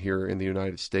live in here in the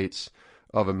United States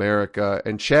of America.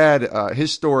 And Chad,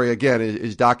 his story, again,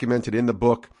 is documented in the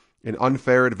book, An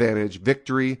Unfair Advantage,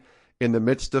 Victory in the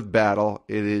Midst of Battle.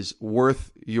 It is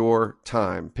worth your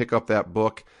time. Pick up that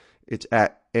book. It's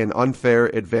at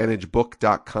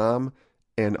anunfairadvantagebook.com,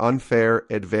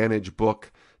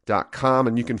 anunfairadvantagebook.com.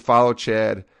 And you can follow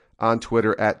Chad on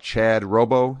Twitter at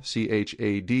ChadRobo,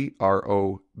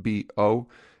 ChadRobo,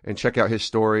 and check out his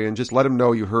story and just let him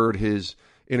know you heard his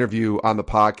interview on the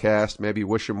podcast. Maybe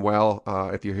wish him well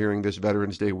if you're hearing this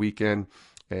Veterans Day weekend,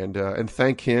 and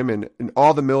thank him and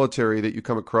all the military that you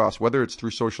come across, whether it's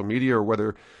through social media or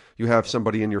whether you have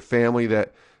somebody in your family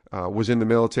that was in the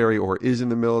military or is in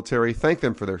the military. Thank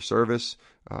them for their service.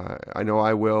 I know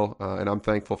I will, and I'm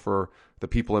thankful for the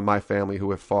people in my family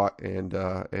who have fought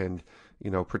and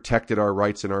protected our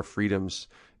rights and our freedoms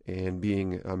and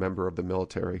being a member of the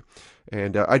military.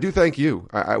 And I do thank you.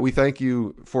 We thank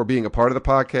you for being a part of the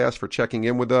podcast, for checking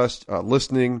in with us,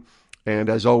 listening. And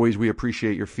as always, we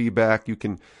appreciate your feedback. You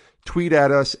can tweet at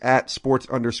us at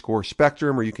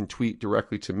sports_spectrum, or you can tweet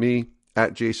directly to me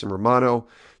at Jason Romano.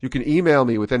 You can email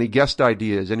me with any guest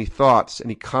ideas, any thoughts,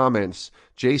 any comments,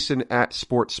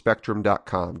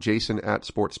 jason@sportspectrum.com,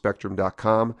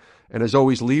 jason@sportspectrum.com. And as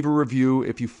always, leave a review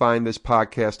if you find this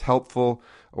podcast helpful,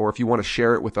 or if you want to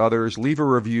share it with others. Leave a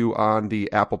review on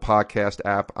the Apple Podcast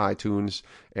app, iTunes,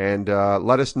 and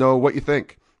let us know what you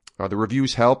think. The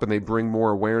reviews help, and they bring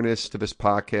more awareness to this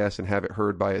podcast and have it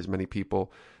heard by as many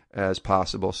people as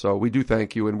possible. So we do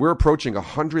thank you. And we're approaching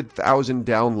 100,000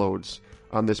 downloads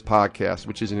on this podcast,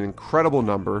 which is an incredible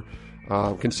number,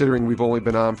 considering we've only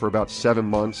been on for about 7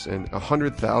 months, and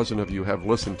 100,000 of you have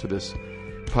listened to this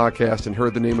podcast and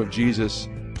heard the name of Jesus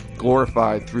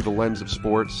glorified through the lens of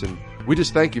sports. And we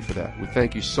just thank you for that. We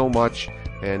thank you so much,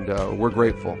 and we're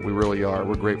grateful. We really are.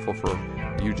 We're grateful for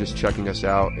you just checking us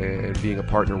out and being a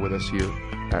partner with us here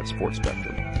at Sports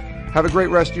Spectrum. Have a great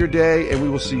rest of your day, and we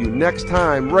will see you next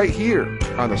time right here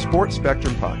on the Sports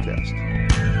Spectrum Podcast.